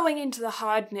going into the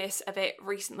hardness of it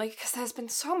recently, because there's been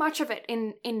so much of it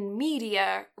in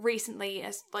media recently,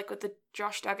 as, like, with the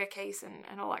Josh Duggar case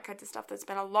and all that kind of stuff. There's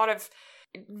been a lot of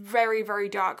very, very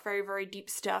dark, very, very deep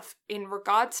stuff in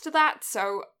regards to that,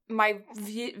 so my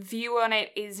view on it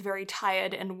is very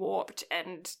tired and warped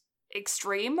and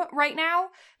extreme right now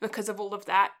because of all of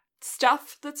that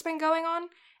stuff that's been going on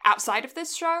outside of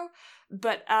this show.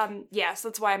 But yeah, so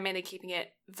that's why I'm mainly keeping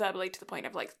it verbally to the point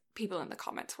of, like, people in the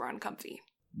comments were uncomfy.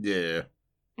 Yeah.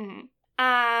 Mm-hmm.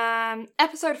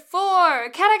 Episode 4,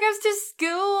 Kana goes to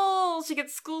school. She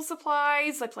gets school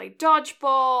supplies. They play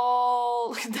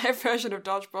dodgeball. Their version of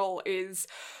dodgeball is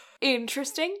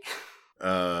interesting.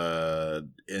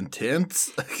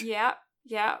 Intense. Yeah.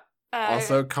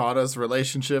 Also, Kana's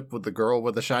relationship with the girl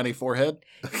with the shiny forehead.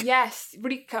 Yes,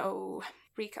 Riko.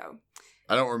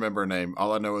 I don't remember her name.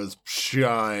 All I know is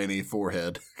shiny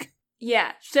forehead.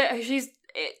 Yeah, she's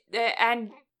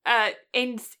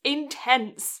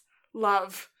intense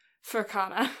love for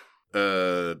Kana.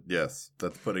 Yes,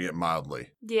 that's putting it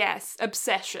mildly. Yes,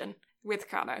 obsession with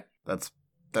Kana. That's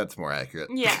more accurate.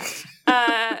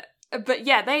 Yeah. But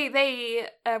yeah, they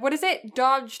what is it?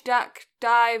 Dodge, duck,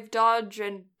 dive, dodge,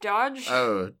 and dodge?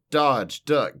 Oh, dodge,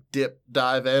 duck, dip,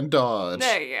 dive, and dodge.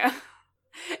 There you go.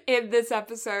 In this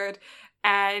episode.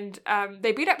 And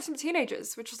they beat up some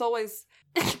teenagers, which is always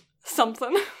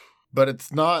something. But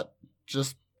it's not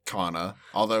just Kana,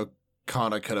 although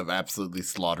Kana could have absolutely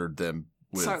slaughtered them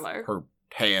with her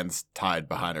hands tied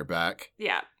behind her back.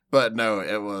 Yeah. But no,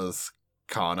 it was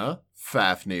Kana,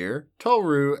 Fafnir,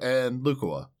 Toru, and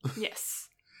Lukua. Yes.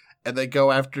 And they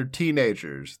go after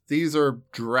teenagers. These are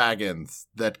dragons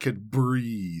that could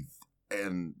breathe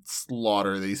and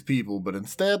slaughter these people, but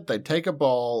instead they take a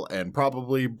ball and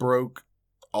probably broke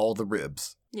all the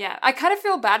ribs. Yeah, I kind of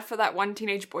feel bad for that one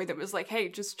teenage boy that was like, hey,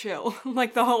 just chill,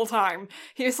 like, the whole time.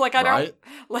 He was like, I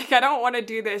don't want to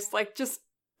do this, like, just,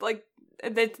 like,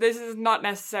 this is not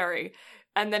necessary.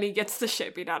 And then he gets the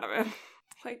shit beat out of him.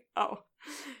 Like, oh,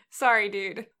 sorry,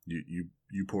 dude.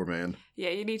 You poor man. Yeah,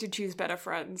 you need to choose better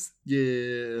friends.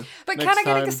 Yeah. But kind of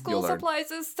getting school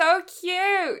supplies is so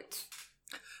cute.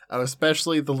 Oh,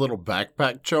 especially the little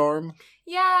backpack charm.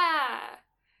 Yeah.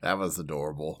 That was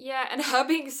adorable. Yeah, and her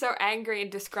being so angry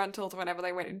and disgruntled whenever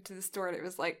they went into the store and it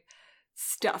was, like,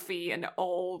 stuffy and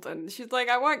old, and she's like,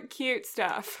 I want cute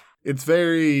stuff. It's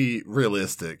very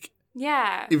realistic.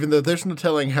 Yeah. Even though there's no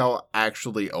telling how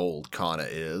actually old Kana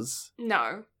is.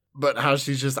 No. But how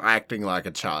she's just acting like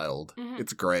a child. Mm-hmm.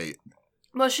 It's great.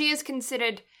 Well, she is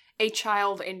considered a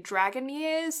child in dragon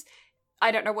years. I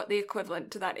don't know what the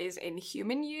equivalent to that is in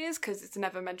human years, because it's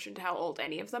never mentioned how old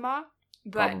any of them are.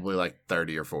 But probably like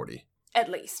 30 or 40. At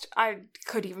least. I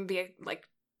could even be like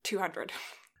 200.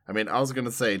 I mean, I was going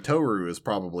to say Toru is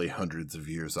probably hundreds of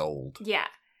years old. Yeah.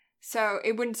 So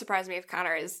it wouldn't surprise me if Kana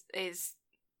is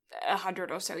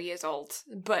 100 or so years old.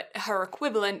 But her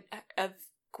equivalent of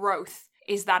growth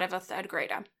is that of a third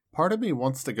grader. Part of me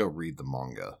wants to go read the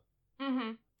manga.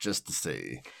 Mm-hmm. Just to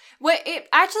see. Well, it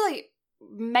actually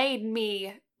made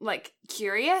me, like,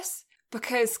 curious.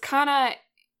 Because Kana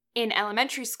in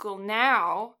elementary school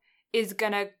now is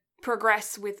going to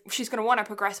she's going to want to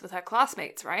progress with her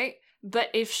classmates, right? But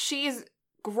if she's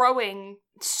growing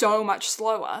so much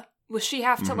slower, will she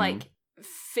have to, like,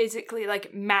 physically,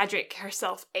 like, magic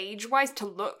herself age-wise to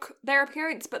look their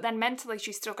appearance, but then mentally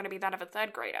she's still going to be that of a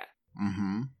third grader.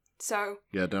 Mm-hmm. So...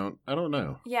 Yeah, I don't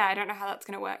know. Yeah, I don't know how that's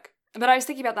going to work. But I was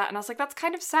thinking about that, and I was like, that's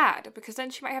kind of sad, because then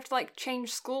she might have to, like,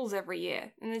 change schools every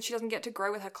year, and then she doesn't get to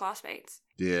grow with her classmates.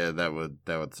 Yeah, that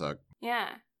would suck. Yeah.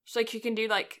 So, like, you can do,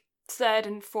 like, 3rd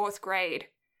and 4th grade,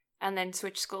 and then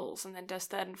switch schools, and then does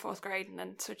 3rd and 4th grade, and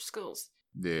then switch schools.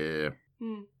 Yeah.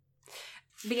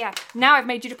 But yeah, now I've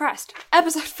made you depressed.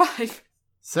 Episode 5.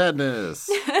 Sadness.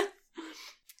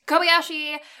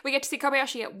 Kobayashi. We get to see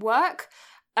Kobayashi at work.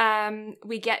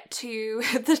 We get to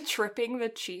the tripping the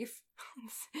chief.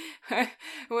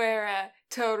 where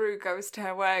Toru goes to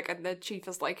her work and the chief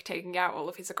is like taking out all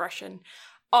of his aggression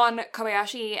on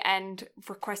Kobayashi and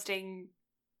requesting,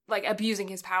 like, abusing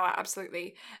his power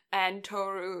absolutely, and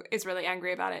Toru is really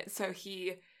angry about it, so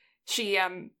she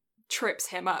trips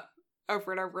him up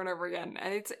over and over and over again,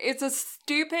 and it's a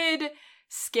stupid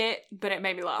skit, but it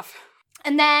made me laugh.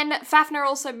 And then Fafnir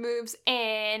also moves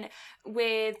in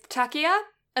with Takia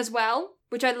as well,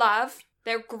 which I love.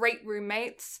 They're great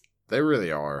roommates. They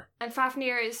really are. And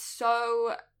Fafnir is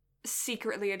so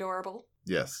secretly adorable.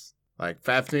 Yes. Like,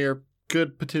 Fafnir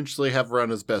could potentially have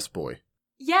run as best boy.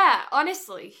 Yeah,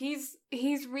 honestly. He's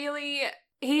one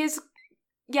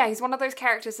of those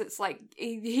characters that's like,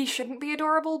 he shouldn't be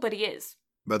adorable, but he is.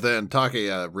 But then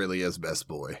Takia really is best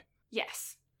boy.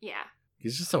 Yes. Yeah.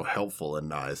 He's just so helpful and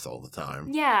nice all the time.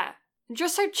 Yeah.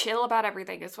 Just so chill about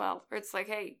everything as well. Where it's like,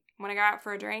 hey, wanna go out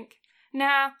for a drink?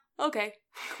 Nah. Okay.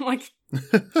 Like...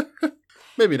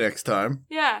 Maybe next time.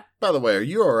 Yeah. By the way, are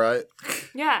you alright?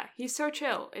 Yeah, he's so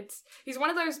chill. He's one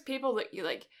of those people that you,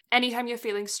 like, anytime you're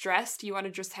feeling stressed, you want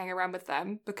to just hang around with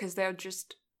them because they'll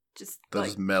just they'll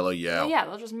just mellow you out. Yeah,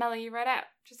 they'll just mellow you right out.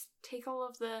 Just take all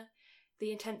of the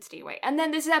intensity away. And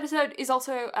then this episode is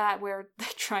also where they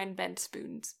try and bend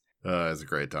spoons. It's a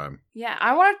great time. Yeah,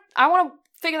 I want to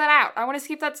figure that out. I want to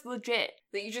see if that's legit.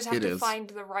 That you just have to find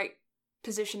the right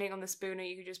positioning on the spoon, or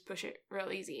you can just push it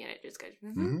real easy and it just goes.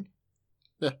 Mm-hmm.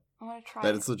 Yeah, I want to try.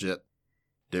 That is legit.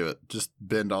 Do it. Just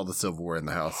bend all the silverware in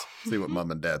the house. See what Mom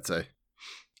and Dad say.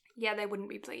 Yeah, they wouldn't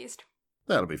be pleased.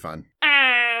 That'll be fun.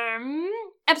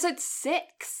 Episode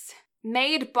 6.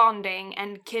 Maid bonding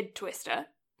and kid twister.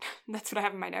 That's what I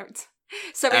have in my notes.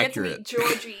 So we get to meet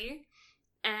Georgie,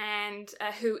 and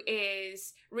who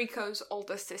is Riko's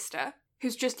older sister,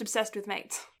 who's just obsessed with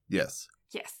maids. Yes.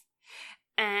 Yes.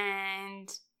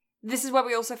 And this is where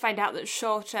we also find out that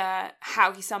Shota,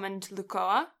 how he summoned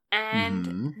Lukoa.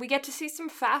 And we get to see some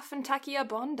Faf and Takia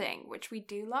bonding, which we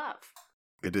do love.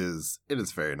 It is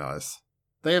very nice.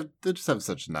 They just have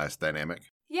such a nice dynamic.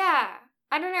 Yeah.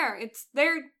 I don't know.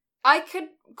 I could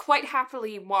quite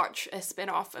happily watch a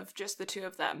spin-off of just the two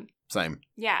of them. Same.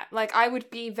 Yeah, like, I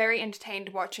would be very entertained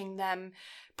watching them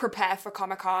prepare for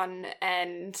Comic-Con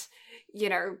and, you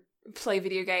know, play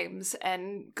video games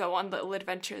and go on little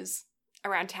adventures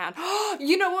around town.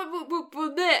 You know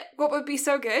what would be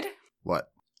so good?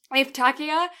 What? If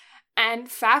Takia and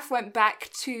Faf went back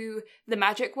to the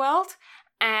magic world,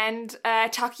 and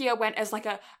Takia went as like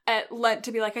learnt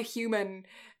to be like a human,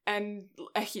 and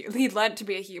he learnt to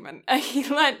be a human. He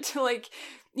learnt to, like,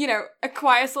 you know,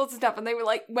 acquire sorts of stuff, and they were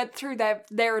like went through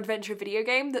their adventure video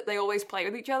game that they always play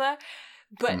with each other,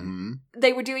 but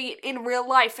they were doing it in real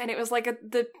life, and it was like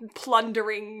the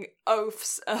plundering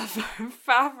oaths of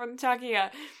Faf and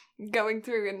Takia going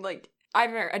through in, like, I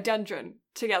don't know, a dungeon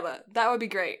together. That would be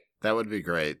great. That would be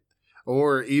great.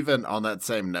 Or even on that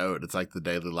same note, it's like the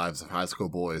daily lives of high school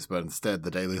boys, but instead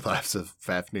the daily lives of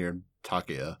Fafnir and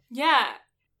Takia. Yeah.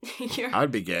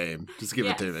 I'd be game. Just give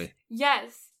it to me.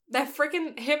 Yes. They're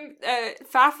freaking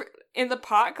Faf in the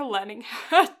park learning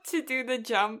how to do the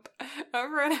jump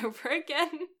over and over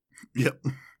again. Yep.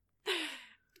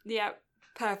 Yep.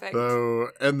 Perfect. So,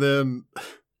 and then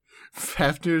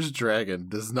Fafnir's dragon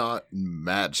does not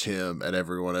match him and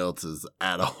everyone else's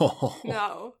at all.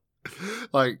 No.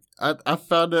 Like, I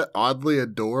found it oddly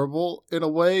adorable in a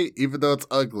way, even though it's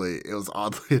ugly. It was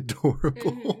oddly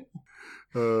adorable.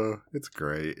 It's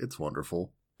great. It's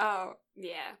wonderful. Oh,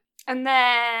 yeah. And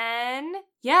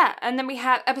then we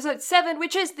have episode 7,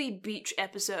 which is the beach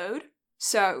episode.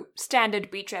 So,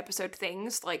 standard beach episode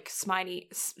things like small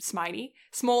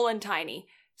and tiny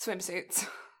swimsuits.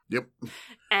 Yep.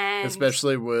 And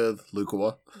especially with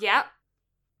Lukoa. Yep.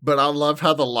 But I love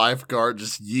how the lifeguard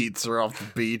just yeets her off the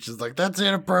beach. It's like, that's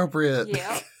inappropriate.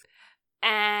 Yep.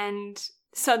 And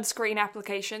sunscreen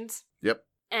applications. Yep.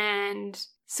 And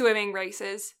swimming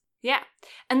races. Yeah.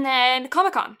 And then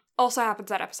Comic-Con also happens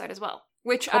that episode as well.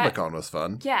 Which Comic-Con was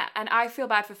fun. Yeah, and I feel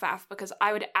bad for Faf because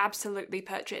I would absolutely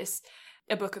purchase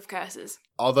a book of curses.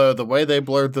 Although the way they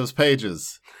blurred those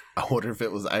pages, I wonder if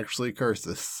it was actually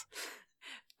curses.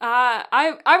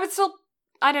 I would still,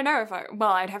 I don't know if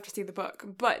I'd have to see the book,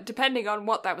 but depending on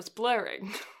what that was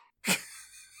blurring,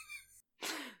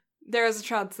 there is a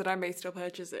chance that I may still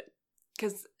purchase it.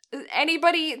 Because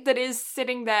anybody that is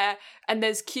sitting there and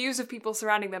there's queues of people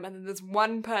surrounding them and then there's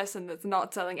one person that's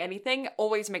not selling anything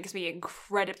always makes me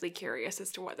incredibly curious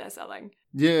as to what they're selling.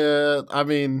 Yeah, I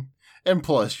mean, and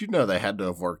plus, they had to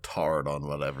have worked hard on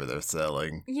whatever they're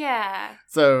selling. Yeah.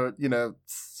 So,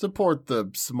 support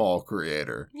the small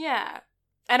creator. Yeah.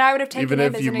 And I would have taken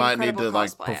him as an incredible cosplayer. Even if you might need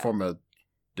to, perform a...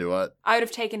 Do what? I would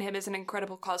have taken him as an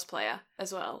incredible cosplayer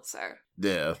as well, so...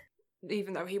 Yeah.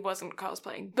 Even though he wasn't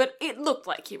cosplaying. But it looked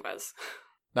like he was.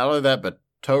 Not only that, but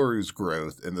Toru's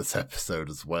growth in this episode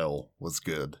as well was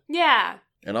good. Yeah.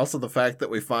 And also the fact that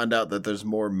we find out that there's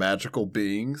more magical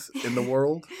beings in the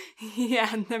world. Yeah,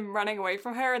 and them running away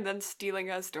from her and then stealing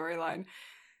her storyline.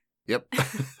 Yep.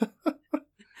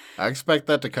 I expect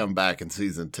that to come back in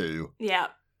season 2. Yeah.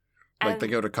 Like, they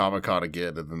go to Comic-Con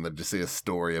again, and then they just see a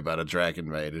story about a dragon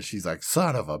maid, and she's like,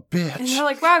 son of a bitch! And they're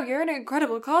like, wow, you're an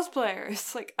incredible cosplayer.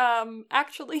 It's like,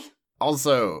 actually.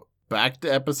 Also, back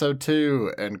to episode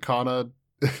 2, and Kana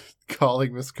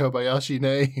calling Miss Kobayashi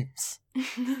names.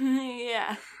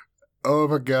 Yeah. Oh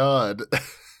my god.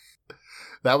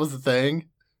 That was the thing?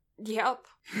 Yep.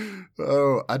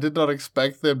 Oh, I did not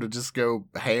expect them to just go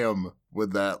ham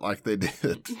with that like they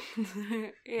did.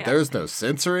 Yeah. There was no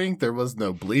censoring. There was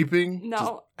no bleeping.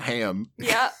 No. Just ham.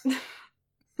 Yeah.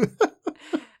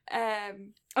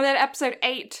 And then episode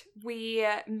 8, we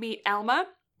meet Elma.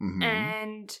 Mm-hmm.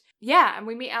 And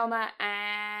we meet Elma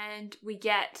and we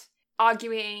get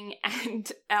arguing and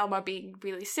Elma being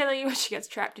really silly when she gets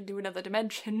trapped into another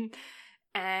dimension.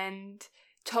 And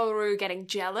Toru getting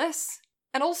jealous.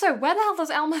 And also, where the hell does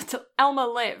Elma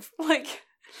live? Like,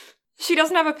 she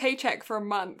doesn't have a paycheck for a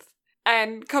month.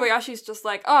 And Kobayashi's just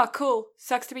like, oh, cool,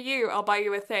 sucks to be you, I'll buy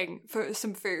you a thing for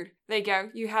some food. There you go,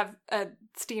 you have a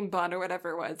steam bun or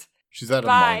whatever it was. She's at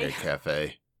Bye. a manga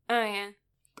cafe. Oh, yeah.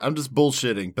 I'm just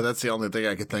bullshitting, but that's the only thing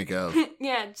I could think of.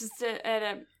 Yeah, just at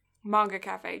a manga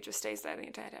cafe, just stays there the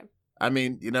entire time. I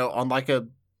mean, on like a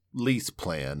lease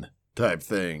plan type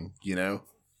thing,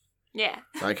 Yeah.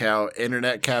 Like how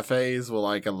internet cafes will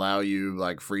like allow you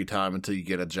like free time until you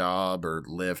get a job, or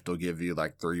Lyft will give you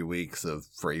like 3 weeks of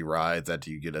free rides after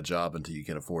you get a job until you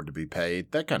can afford to be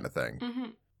paid. That kind of thing.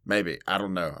 Mm-hmm. Maybe. I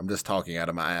don't know. I'm just talking out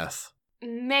of my ass.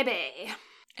 Maybe.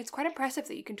 It's quite impressive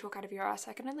that you can talk out of your ass.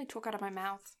 I can only talk out of my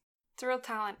mouth. It's a real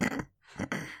talent.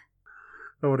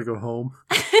 I want to go home.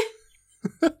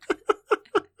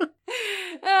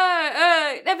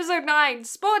 Episode 9,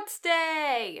 Sports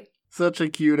Day! Such a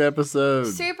cute episode.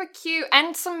 Super cute.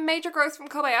 And some major growth from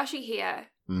Kobayashi here.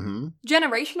 Mm-hmm.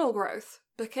 Generational growth.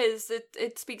 Because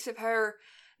it speaks of her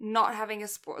not having a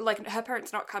sport, like her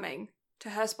parents not coming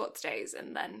to her sports days,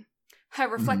 and then her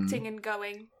reflecting and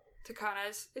going to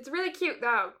Kana's. It's really cute,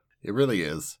 though. It really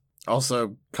is.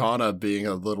 Also, Kana being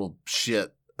a little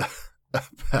shit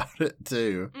about it,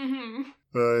 too. Mm-hmm.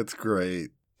 It's great.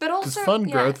 But also, just fun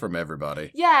growth from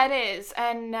everybody. Yeah, it is.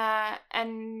 And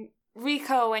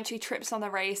Riko, when she trips on the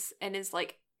race and is,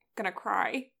 like, gonna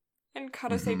cry. And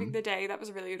Kana saving the day. That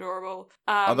was really adorable.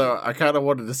 Although, I kind of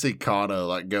wanted to see Kana,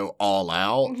 like, go all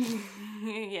out.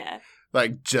 Yeah.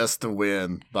 Like, just to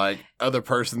win. Like, other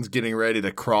person's getting ready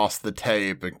to cross the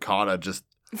tape, and Kana just,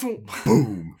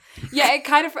 boom. Yeah, it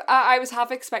kind of, I was half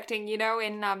expecting, in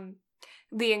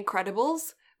The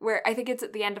Incredibles, where I think it's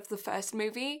at the end of the first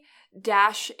movie,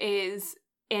 Dash is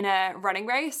in a running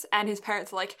race, and his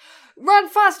parents are like, run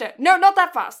faster! No, not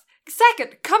that fast!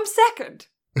 Second! Come second!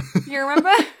 You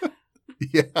remember?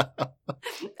 Yeah.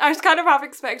 I was kind of half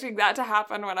expecting that to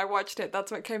happen when I watched it.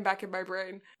 That's what came back in my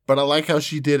brain. But I like how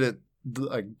she did it,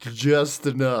 like, just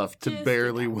enough to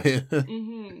barely win.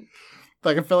 Mm-hmm.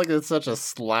 Like, I feel like it's such a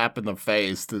slap in the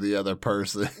face to the other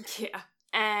person. Yeah.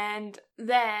 And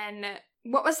then,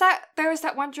 what was that? There was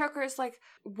that one joke where it's like,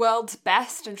 world's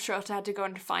best, and Shota had to go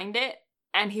and find it.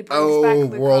 And he brings back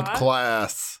Lucawa. World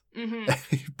class.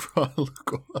 Mm-hmm. He brought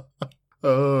Lucawa.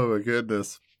 Oh, my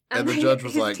goodness. And the judge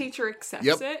was like, his teacher accepts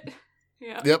it.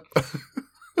 Yeah. Yep.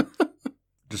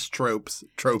 Just tropes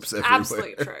everywhere.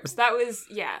 Absolute tropes. That was,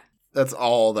 yeah. That's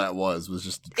all that was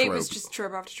just a trope. It was just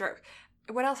trope after trope.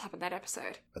 What else happened that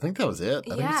episode? I think that was it.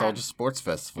 I think it's all just sports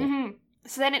festival. Mm-hmm.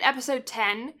 So then in episode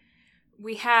 10,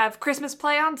 we have Christmas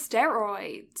play on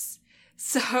steroids.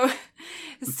 So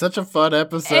it's such a fun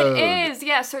episode. It is,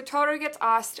 yeah. So Toru gets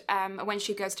asked when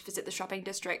she goes to visit the shopping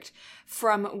district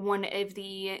from one of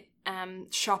the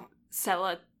shop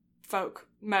seller folk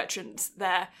merchants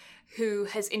there, who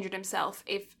has injured himself,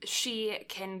 if she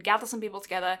can gather some people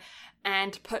together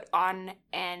and put on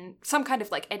some kind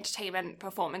of like entertainment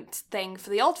performance thing for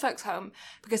the old folks' home,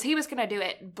 because he was going to do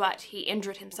it, but he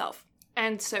injured himself.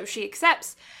 And so she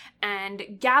accepts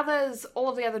and gathers all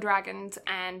of the other dragons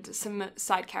and some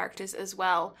side characters as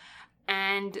well.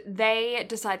 And they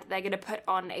decide that they're going to put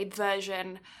on a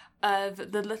version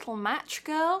of the Little Match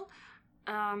Girl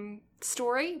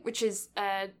story, which is,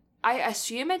 I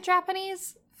assume, a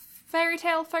Japanese fairy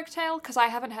tale, folktale, because I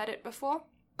haven't heard it before.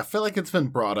 I feel like it's been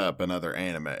brought up in other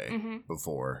anime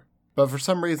before. But for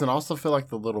some reason, I also feel like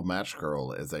the Little Match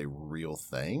Girl is a real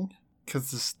thing.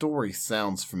 Because the story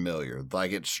sounds familiar.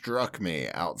 Like, it struck me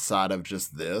outside of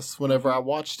just this whenever I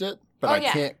watched it. But I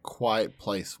can't quite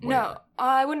place where. No,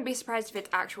 I wouldn't be surprised if it's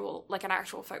an actual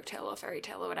folktale or fairy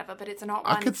tale or whatever, but it's not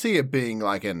one. I could see it being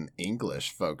like an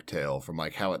English folktale from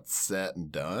like how it's set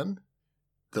and done.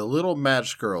 The Little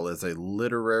Match Girl is a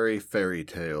literary fairy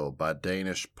tale by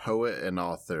Danish poet and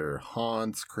author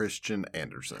Hans Christian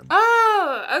Andersen.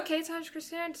 Oh, okay, it's Hans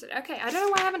Christian Andersen. Okay, I don't know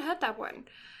why I haven't heard that one.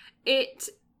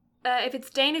 If it's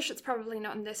Danish, it's probably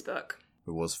not in this book.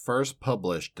 It was first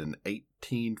published in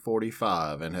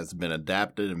 1845 and has been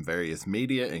adapted in various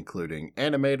media, including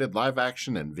animated,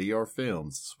 live-action, and VR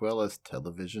films, as well as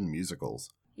television musicals.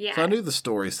 Yeah. So I knew the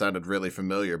story sounded really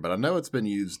familiar, but I know it's been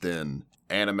used in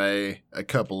anime a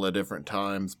couple of different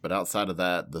times, but outside of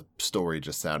that, the story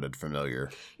just sounded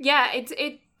familiar. Yeah,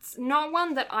 it's not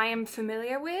one that I am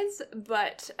familiar with,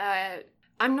 but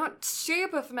I'm not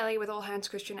super familiar with all Hans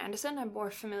Christian Andersen. I'm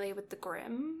more familiar with the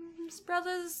Grimm's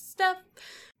Brothers stuff.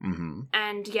 Mm-hmm.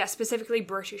 And yeah, specifically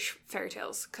British fairy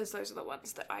tales, because those are the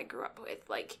ones that I grew up with,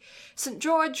 like St.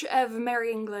 George of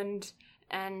Merry England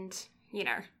and,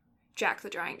 Jack the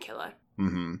Giant Killer.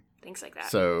 Mm-hmm. Things like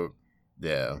that. So,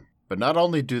 yeah. But not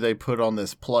only do they put on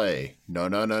this play, no,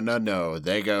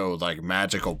 they go like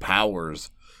magical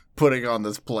powers putting on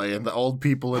this play, and the old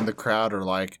people in the crowd are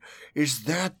like, is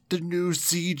that the new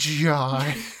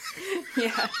CGI?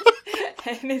 Yeah,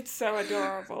 and it's so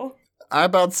adorable. I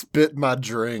about spit my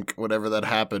drink whenever that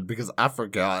happened because I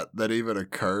forgot that even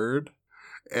occurred,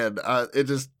 and it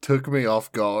just took me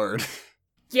off guard.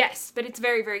 Yes, but it's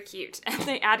very, very cute, and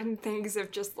they add in things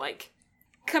of just like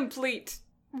complete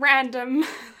random.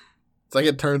 It's like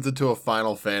it turns into a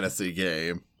Final Fantasy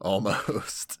game,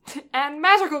 almost. And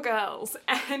magical girls,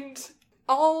 and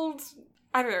old,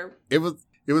 I don't know.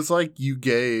 It was like you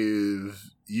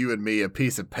gave you and me a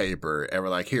piece of paper, and we're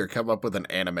like, here, come up with an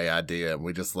anime idea, and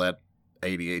we just let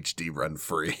ADHD run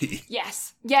free.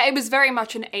 Yes. Yeah, it was very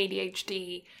much an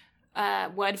ADHD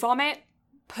word vomit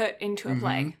put into a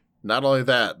play. Not only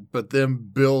that, but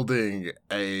them building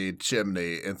a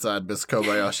chimney inside Miss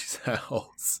Kobayashi's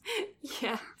house.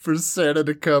 Yeah. For Santa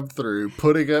to come through,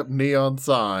 putting up neon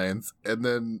signs, and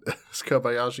then Miss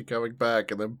Kobayashi coming back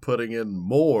and then putting in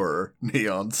more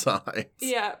neon signs.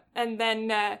 Yeah, and then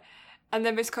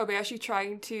Miss Kobayashi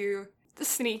trying to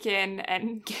sneak in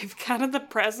and give kind of the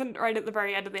present right at the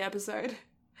very end of the episode.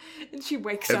 And she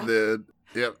wakes up.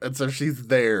 Yep, and so she's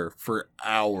there for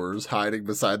hours hiding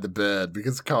beside the bed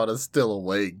because Kana's still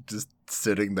awake, just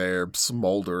sitting there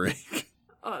smoldering.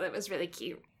 Oh, that was really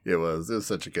cute. It was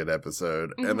such a good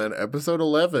episode. And then episode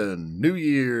 11, New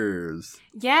Year's.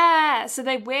 Yeah, so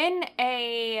they win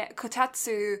a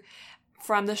kotatsu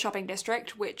from the shopping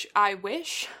district, which I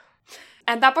wish.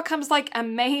 And that becomes like a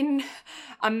main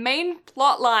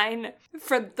plot line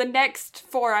for the next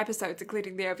 4 episodes,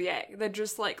 including the OVA. They're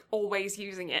just like always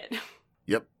using it.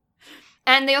 Yep.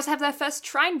 And they also have their first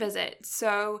shrine visit.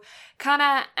 So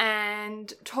Kana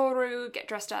and Toru get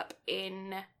dressed up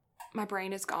in... My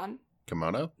brain is gone.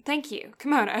 Kimono? Thank you.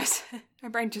 Kimonos. My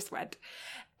brain just went.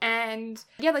 And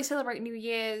yeah, they celebrate New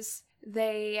Year's.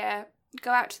 They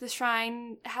go out to the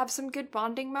shrine, have some good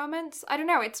bonding moments. I don't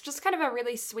know. It's just kind of a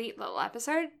really sweet little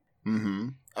episode. Mm-hmm.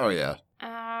 Oh, yeah.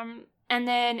 And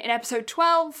then in episode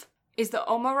 12 is the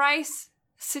omurice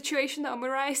situation, the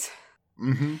omurice.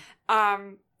 Mm-hmm.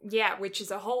 Yeah, which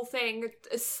is a whole thing.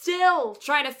 Still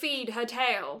trying to feed her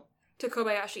tail to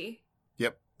Kobayashi.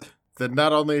 Yep. Then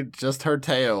not only just her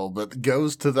tail, but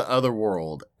goes to the other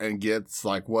world and gets,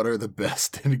 like, what are the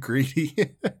best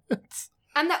ingredients.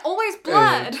 And they're always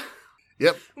blood.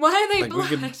 Yep. Why are they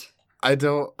blood?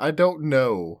 I don't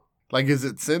know. Like, is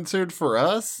it censored for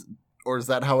us? Or is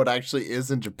that how it actually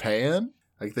is in Japan?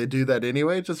 Like, they do that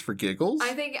anyway, just for giggles?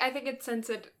 I think it's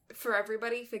censored for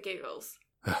everybody for giggles.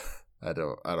 I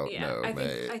don't know,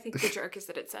 I think the joke is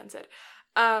that it's censored.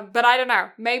 But I don't know.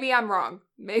 Maybe I'm wrong.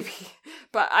 Maybe.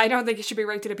 But I don't think it should be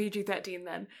rated a PG-13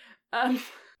 then.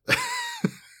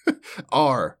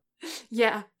 R.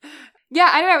 Yeah. Yeah,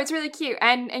 I don't know. It's really cute.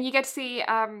 And you get to see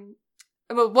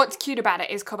Well, what's cute about it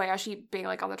is Kobayashi being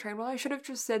like on the train, well, I should have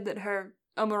just said that her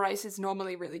omurice is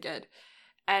normally really good.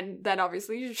 And then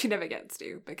obviously she never gets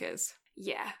to because,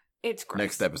 yeah, it's gross.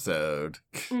 Next episode.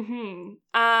 Mm-hmm.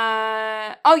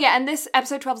 Oh yeah, and this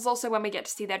episode 12 is also when we get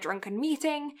to see their drunken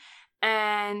meeting.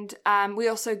 And we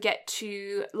also get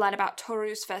to learn about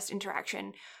Toru's first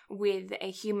interaction with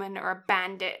a human or a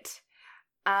bandit.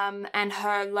 And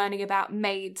her learning about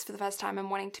maids for the first time and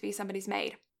wanting to be somebody's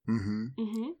maid. Mm-hmm.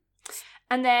 Mm-hmm.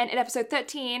 And then in episode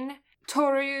 13,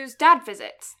 Toru's dad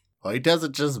visits. Well, he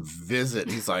doesn't just visit.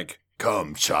 He's like,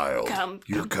 come, child.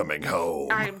 You're coming home.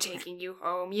 I'm taking you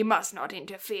home. You must not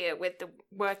interfere with the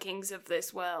workings of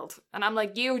this world. And I'm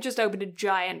like, you just opened a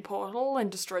giant portal and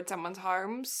destroyed someone's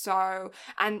home,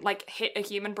 and like hit a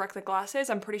human, broke the glasses.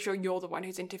 I'm pretty sure you're the one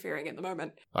who's interfering at the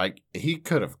moment. Like, he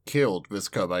could have killed Miss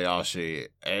Kobayashi,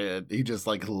 and he just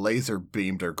like laser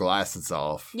beamed her glasses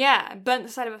off. Yeah, burnt the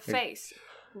side of her face.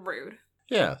 Rude.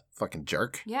 Yeah, fucking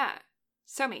jerk. Yeah,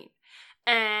 so mean.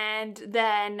 And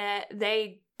then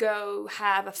they go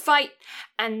have a fight,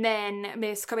 and then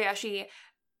Miss Kobayashi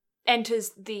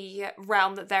enters the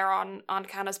realm that they're on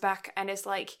Kana's back and is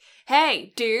like,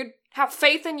 hey, dude, have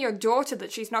faith in your daughter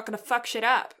that she's not gonna fuck shit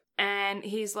up. And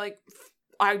he's like,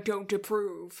 I don't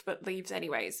approve, but leaves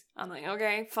anyways. I'm like,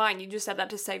 okay, fine, you just said that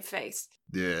to save face.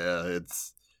 Yeah,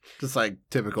 it's just like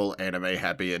typical anime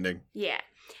happy ending. Yeah.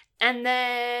 And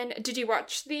then, did you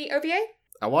watch the OVA?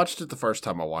 I watched it the first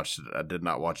time I watched it. I did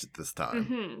not watch it this time.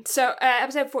 Mm-hmm. So,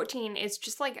 episode 14 is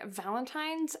just like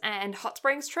Valentine's and Hot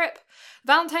Springs trip.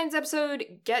 Valentine's episode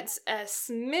gets a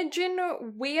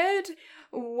smidgen weird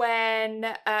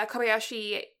when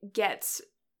Kobayashi gets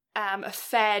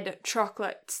fed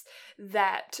chocolates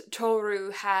that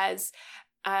Toru has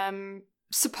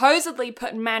supposedly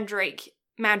put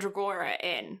Mandragora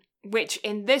in. Which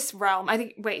in this realm, I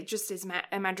think, just is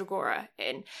Mandragora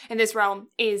in this realm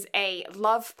is a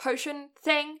love potion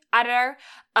thing. I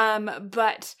don't know.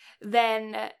 But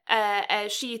then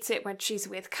she eats it when she's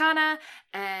with Kana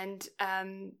and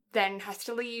then has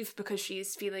to leave because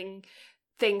she's feeling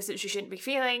things that she shouldn't be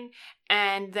feeling,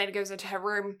 and then goes into her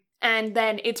room. And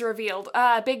then it's revealed,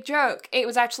 big joke, it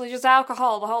was actually just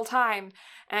alcohol the whole time,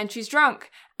 and she's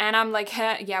drunk. And I'm like,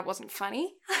 yeah, it wasn't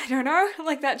funny. I don't know.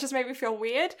 Like, that just made me feel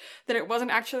weird that it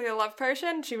wasn't actually a love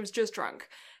potion. She was just drunk.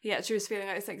 Yeah, she was feeling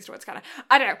those things towards Kana.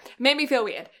 I don't know. Made me feel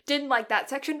weird. Didn't like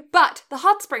that section. But the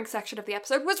hot spring section of the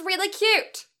episode was really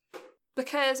cute.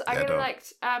 Because I really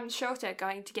liked Shota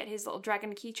going to get his little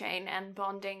dragon keychain and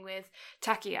bonding with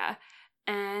Takia.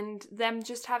 And them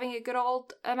just having a good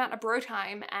old amount of bro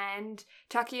time, and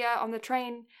Takia on the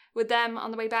train with them on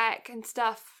the way back and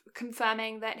stuff,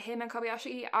 confirming that him and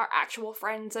Kobayashi are actual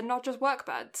friends and not just work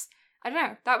buds. I don't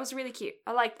know, that was really cute.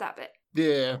 I liked that bit.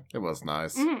 Yeah, it was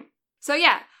nice. Mm-hmm. So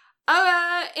yeah,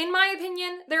 in my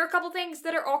opinion, there are a couple things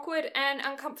that are awkward and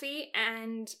uncomfy,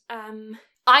 and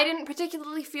I didn't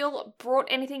particularly feel brought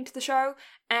anything to the show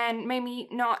and made me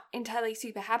not entirely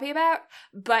super happy about,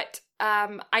 but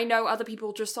I know other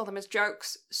people just saw them as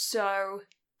jokes, so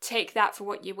take that for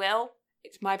what you will.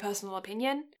 It's my personal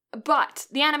opinion. But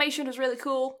the animation was really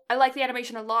cool. I like the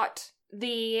animation a lot.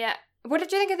 What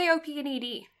did you think of the OP and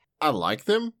ED? I like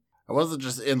them. I wasn't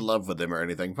just in love with them or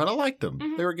anything, but I liked them.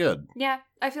 Mm-hmm. They were good. Yeah,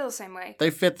 I feel the same way.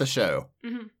 They fit the show.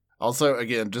 Mm-hmm. Also,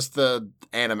 again, just the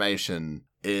animation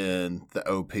in the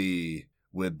OP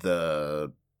with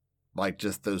the, like,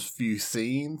 just those few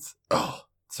scenes. Oh,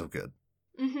 so good.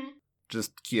 Mm-hmm.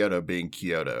 Just Kyoto being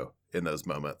Kyoto in those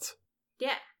moments.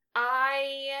 Yeah.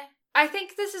 I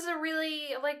think this is a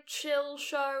really, like, chill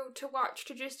show to watch,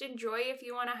 to just enjoy if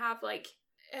you want to have, like,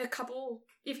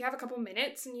 if you have a couple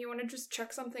minutes and you want to just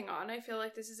chuck something on. I feel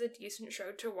like this is a decent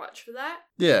show to watch for that.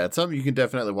 Yeah, it's something you can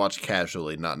definitely watch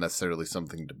casually, not necessarily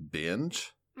something to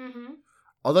binge. Mm-hmm.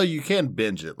 Although you can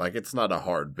binge it. Like, it's not a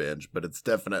hard binge, but it's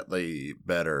definitely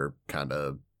better kind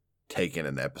of taking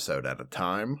an episode at a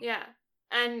time. Yeah.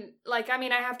 And, like, I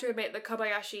mean, I have to admit that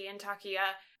Kobayashi and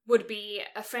Takia would be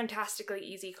a fantastically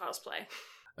easy cosplay.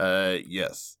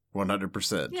 Yes.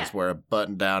 100%. Yeah. Just wear a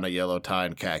button down, a yellow tie,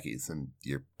 and khakis, and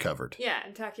you're covered. Yeah,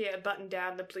 and Takia button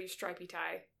down the blue stripy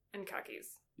tie and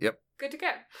khakis. Yep. Good to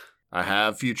go. I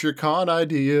have future con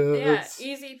ideas. Yeah,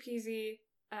 easy peasy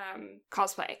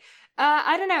cosplay.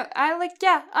 I don't know.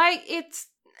 It's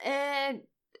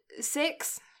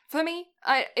 6 for me.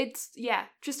 It's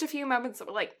just a few moments that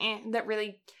were like, that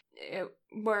really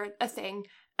were a thing.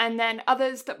 And then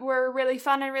others that were really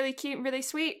fun and really cute and really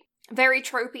sweet. Very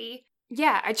tropey.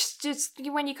 Yeah, I just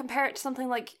when you compare it to something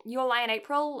like Your Lie in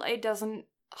April, it doesn't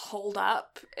hold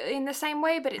up in the same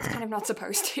way, but it's kind of not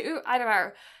supposed to. I don't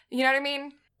know. You know what I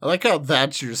mean? I like how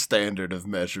that's your standard of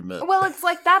measurement. Well, it's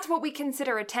like that's what we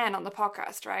consider a 10 on the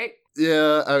podcast, right?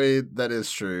 Yeah, I mean, that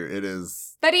is true. It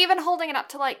is. But even holding it up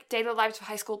to like Daily Lives of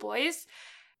High School Boys,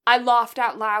 I laughed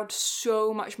out loud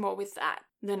so much more with that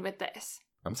than with this.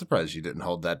 I'm surprised you didn't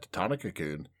hold that to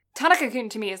Tanaka-kun. Tanaka-kun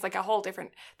to me is like a whole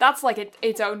different... That's like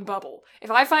its own bubble.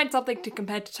 If I find something to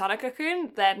compare to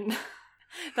Tanaka-kun, then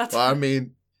that's... Well, I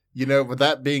mean, you know, with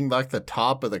that being like the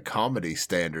top of the comedy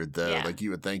standard, though, Yeah. like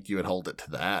you would think you would hold it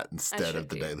to that instead of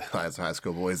the should do. Daily Lives of High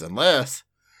School Boys, unless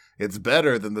it's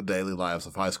better than the Daily Lives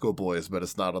of High School Boys, but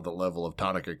it's not on the level of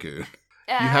Tanaka-kun.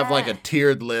 You have like a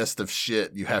tiered list of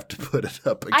shit you have to put it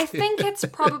up against. I think it's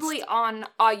probably on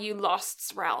Are You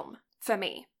Lost's realm for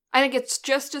me. I think it's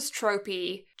just as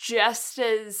tropey, just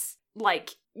as,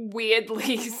 like,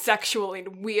 weirdly sexual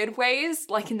in weird ways.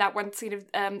 Like in that one scene of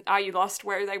Are You Lost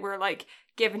where they were, like,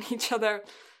 giving each other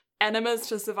enemas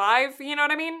to survive, you know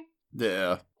what I mean?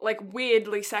 Yeah. Like,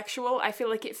 weirdly sexual. I feel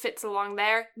like it fits along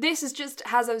there. This is just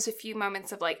has those a few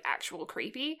moments of, like, actual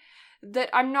creepy that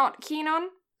I'm not keen on.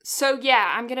 So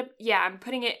yeah, I'm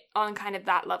putting it on kind of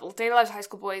that level. Daily Lives of High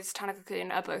School Boys,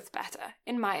 Tanaka-kun are both better,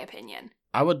 in my opinion.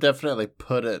 I would definitely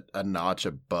put it a notch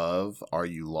above Are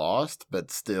You Lost,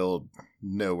 but still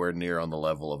nowhere near on the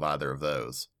level of either of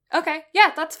those. Okay,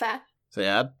 yeah, that's fair. So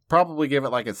yeah, I'd probably give it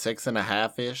like a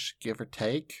 6.5-ish, give or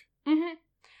take. Mm-hmm.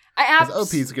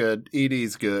 Because OP's good,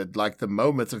 ED's good, like the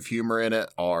moments of humor in it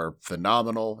are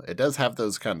phenomenal. It does have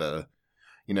those kind of,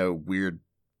 you know, weird,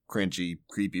 cringy,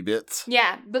 creepy bits.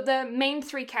 Yeah, but the main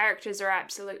three characters are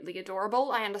absolutely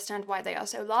adorable. I understand why they are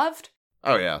so loved.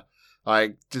 Oh yeah,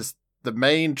 like just the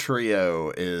main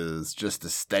trio is just a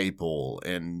staple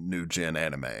in new gen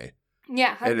anime.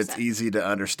 Yeah, 100%. And it's easy to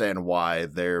understand why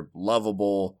they're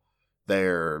lovable,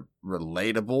 they're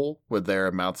relatable with their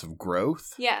amounts of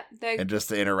growth. Yeah, And just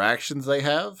the interactions they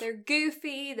have. they're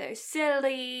goofy, they're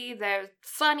silly, they're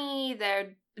funny,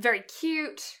 they're very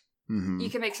cute. Mm-hmm. You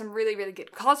can make some really, really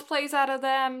good cosplays out of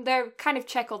them. They're kind of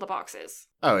check all the boxes.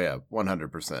 Oh yeah,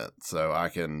 100%. So I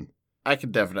can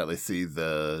definitely see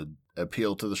the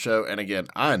appeal to the show. And again,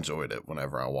 I enjoyed it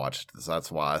whenever I watched this.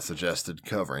 That's why I suggested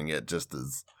covering it just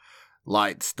as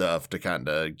light stuff to kind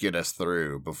of get us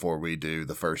through before we do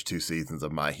the first 2 seasons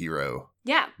of My Hero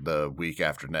Yeah. the week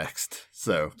after next.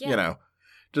 So, Yeah. you know,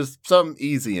 just something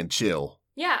easy and chill.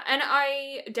 Yeah, and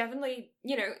I definitely,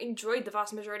 enjoyed the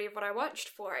vast majority of what I watched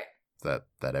for it. Is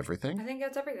that everything? I think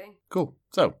that's everything. Cool.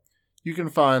 So, you can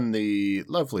find the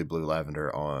lovely Blue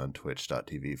Lavender on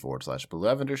twitch.tv/Blue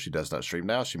Lavender. She does not stream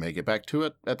now. She may get back to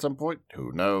it at some point.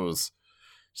 Who knows?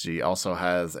 She also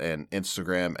has an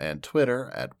Instagram and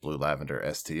Twitter at Blue Lavender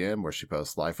STM, where she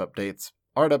posts life updates,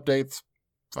 art updates,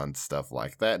 fun stuff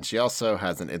like that. And she also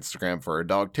has an Instagram for her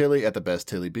dog Tilly at the Best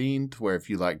Tilly Bean, where if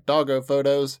you like doggo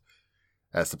photos,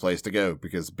 that's the place to go,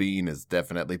 because Bean is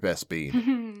definitely best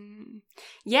Bean.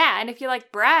 Yeah, and if you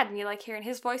like Brad and you like hearing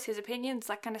his voice, his opinions,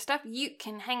 that kind of stuff, you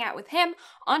can hang out with him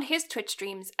on his Twitch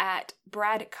streams at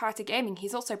Brad Carter Gaming.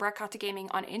 He's also Brad Carter Gaming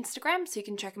on Instagram, so you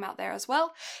can check him out there as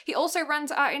well. He also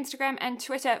runs our Instagram and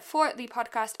Twitter for the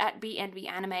podcast at BNB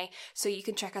Anime, so you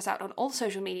can check us out on all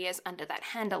social medias under that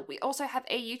handle. We also have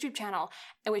a YouTube channel,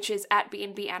 which is at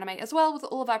BNB Anime as well, with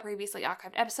all of our previously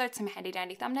archived episodes, some handy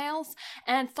dandy thumbnails,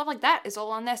 and stuff like that is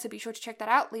all on there, so be sure to check that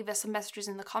out. Leave us some messages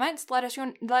in the comments. Let us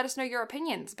know your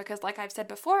opinions, because like I've said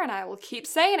before, and I will keep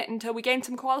saying it until we gain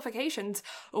some qualifications,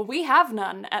 we have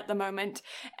none at the moment,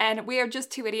 and we are just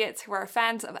two idiots who are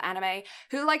fans of anime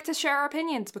who like to share our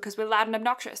opinions because we're loud and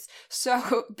obnoxious.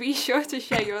 So be sure to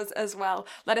share yours as well.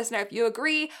 Let us know if you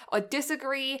agree or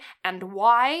disagree and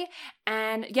why.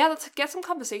 And yeah, let's get some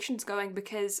conversations going,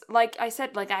 because like I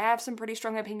said, I have some pretty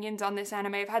strong opinions on this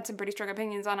anime. I've had some pretty strong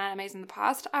opinions on animes in the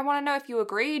past. I want to know if you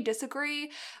agree,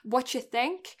 disagree, what you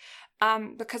think.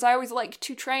 Because I always like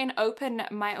to try and open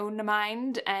my own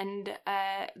mind, and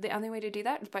the only way to do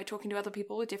that is by talking to other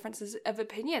people with differences of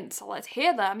opinion. So let's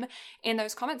hear them in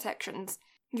those comment sections.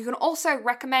 You can also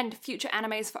recommend future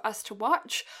animes for us to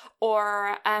watch,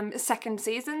 or second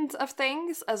seasons of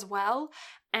things as well,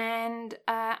 and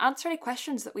answer any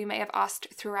questions that we may have asked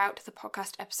throughout the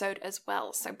podcast episode as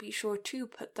well. So be sure to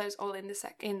put those all in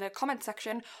the comment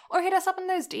section, or hit us up in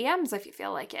those DMs if you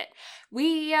feel like it.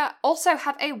 We also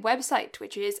have a website,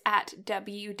 which is at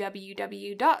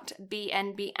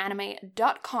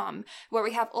www.bnbanime.com, where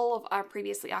we have all of our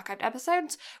previously archived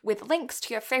episodes with links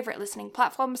to your favorite listening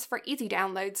platforms for easy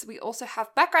downloads. We also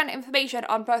have background information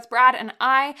on both Brad and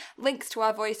I, links to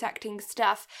our voice acting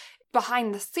stuff,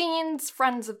 behind the scenes,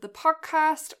 friends of the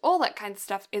podcast, all that kind of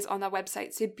stuff is on our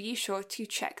website, so be sure to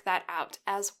check that out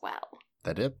as well.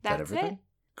 That it? That That's everything? it.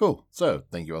 Cool. So,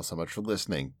 thank you all so much for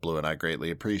listening. Blue and I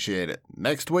greatly appreciate it.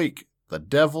 Next week, The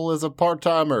Devil is a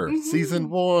Part-Timer, Season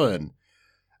 1.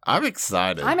 I'm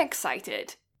excited. I'm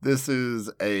excited. This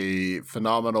is a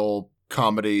phenomenal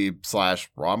comedy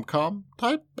 / rom-com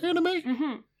type anime.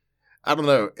 Mm-hmm. I don't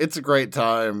know. It's a great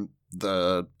time.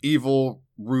 The evil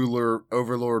ruler,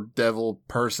 overlord, devil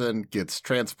person gets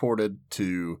transported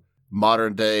to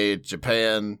modern day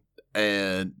Japan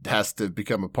and has to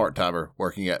become a part-timer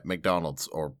working at McDonald's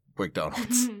or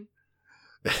McDonald's.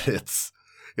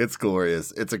 It's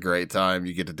glorious. It's a great time.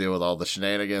 You get to deal with all the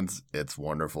shenanigans. It's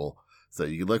wonderful. So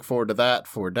you look forward to that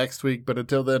for next week. But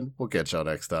until then, we'll catch y'all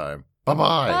next time.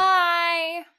 Bye-bye. Bye.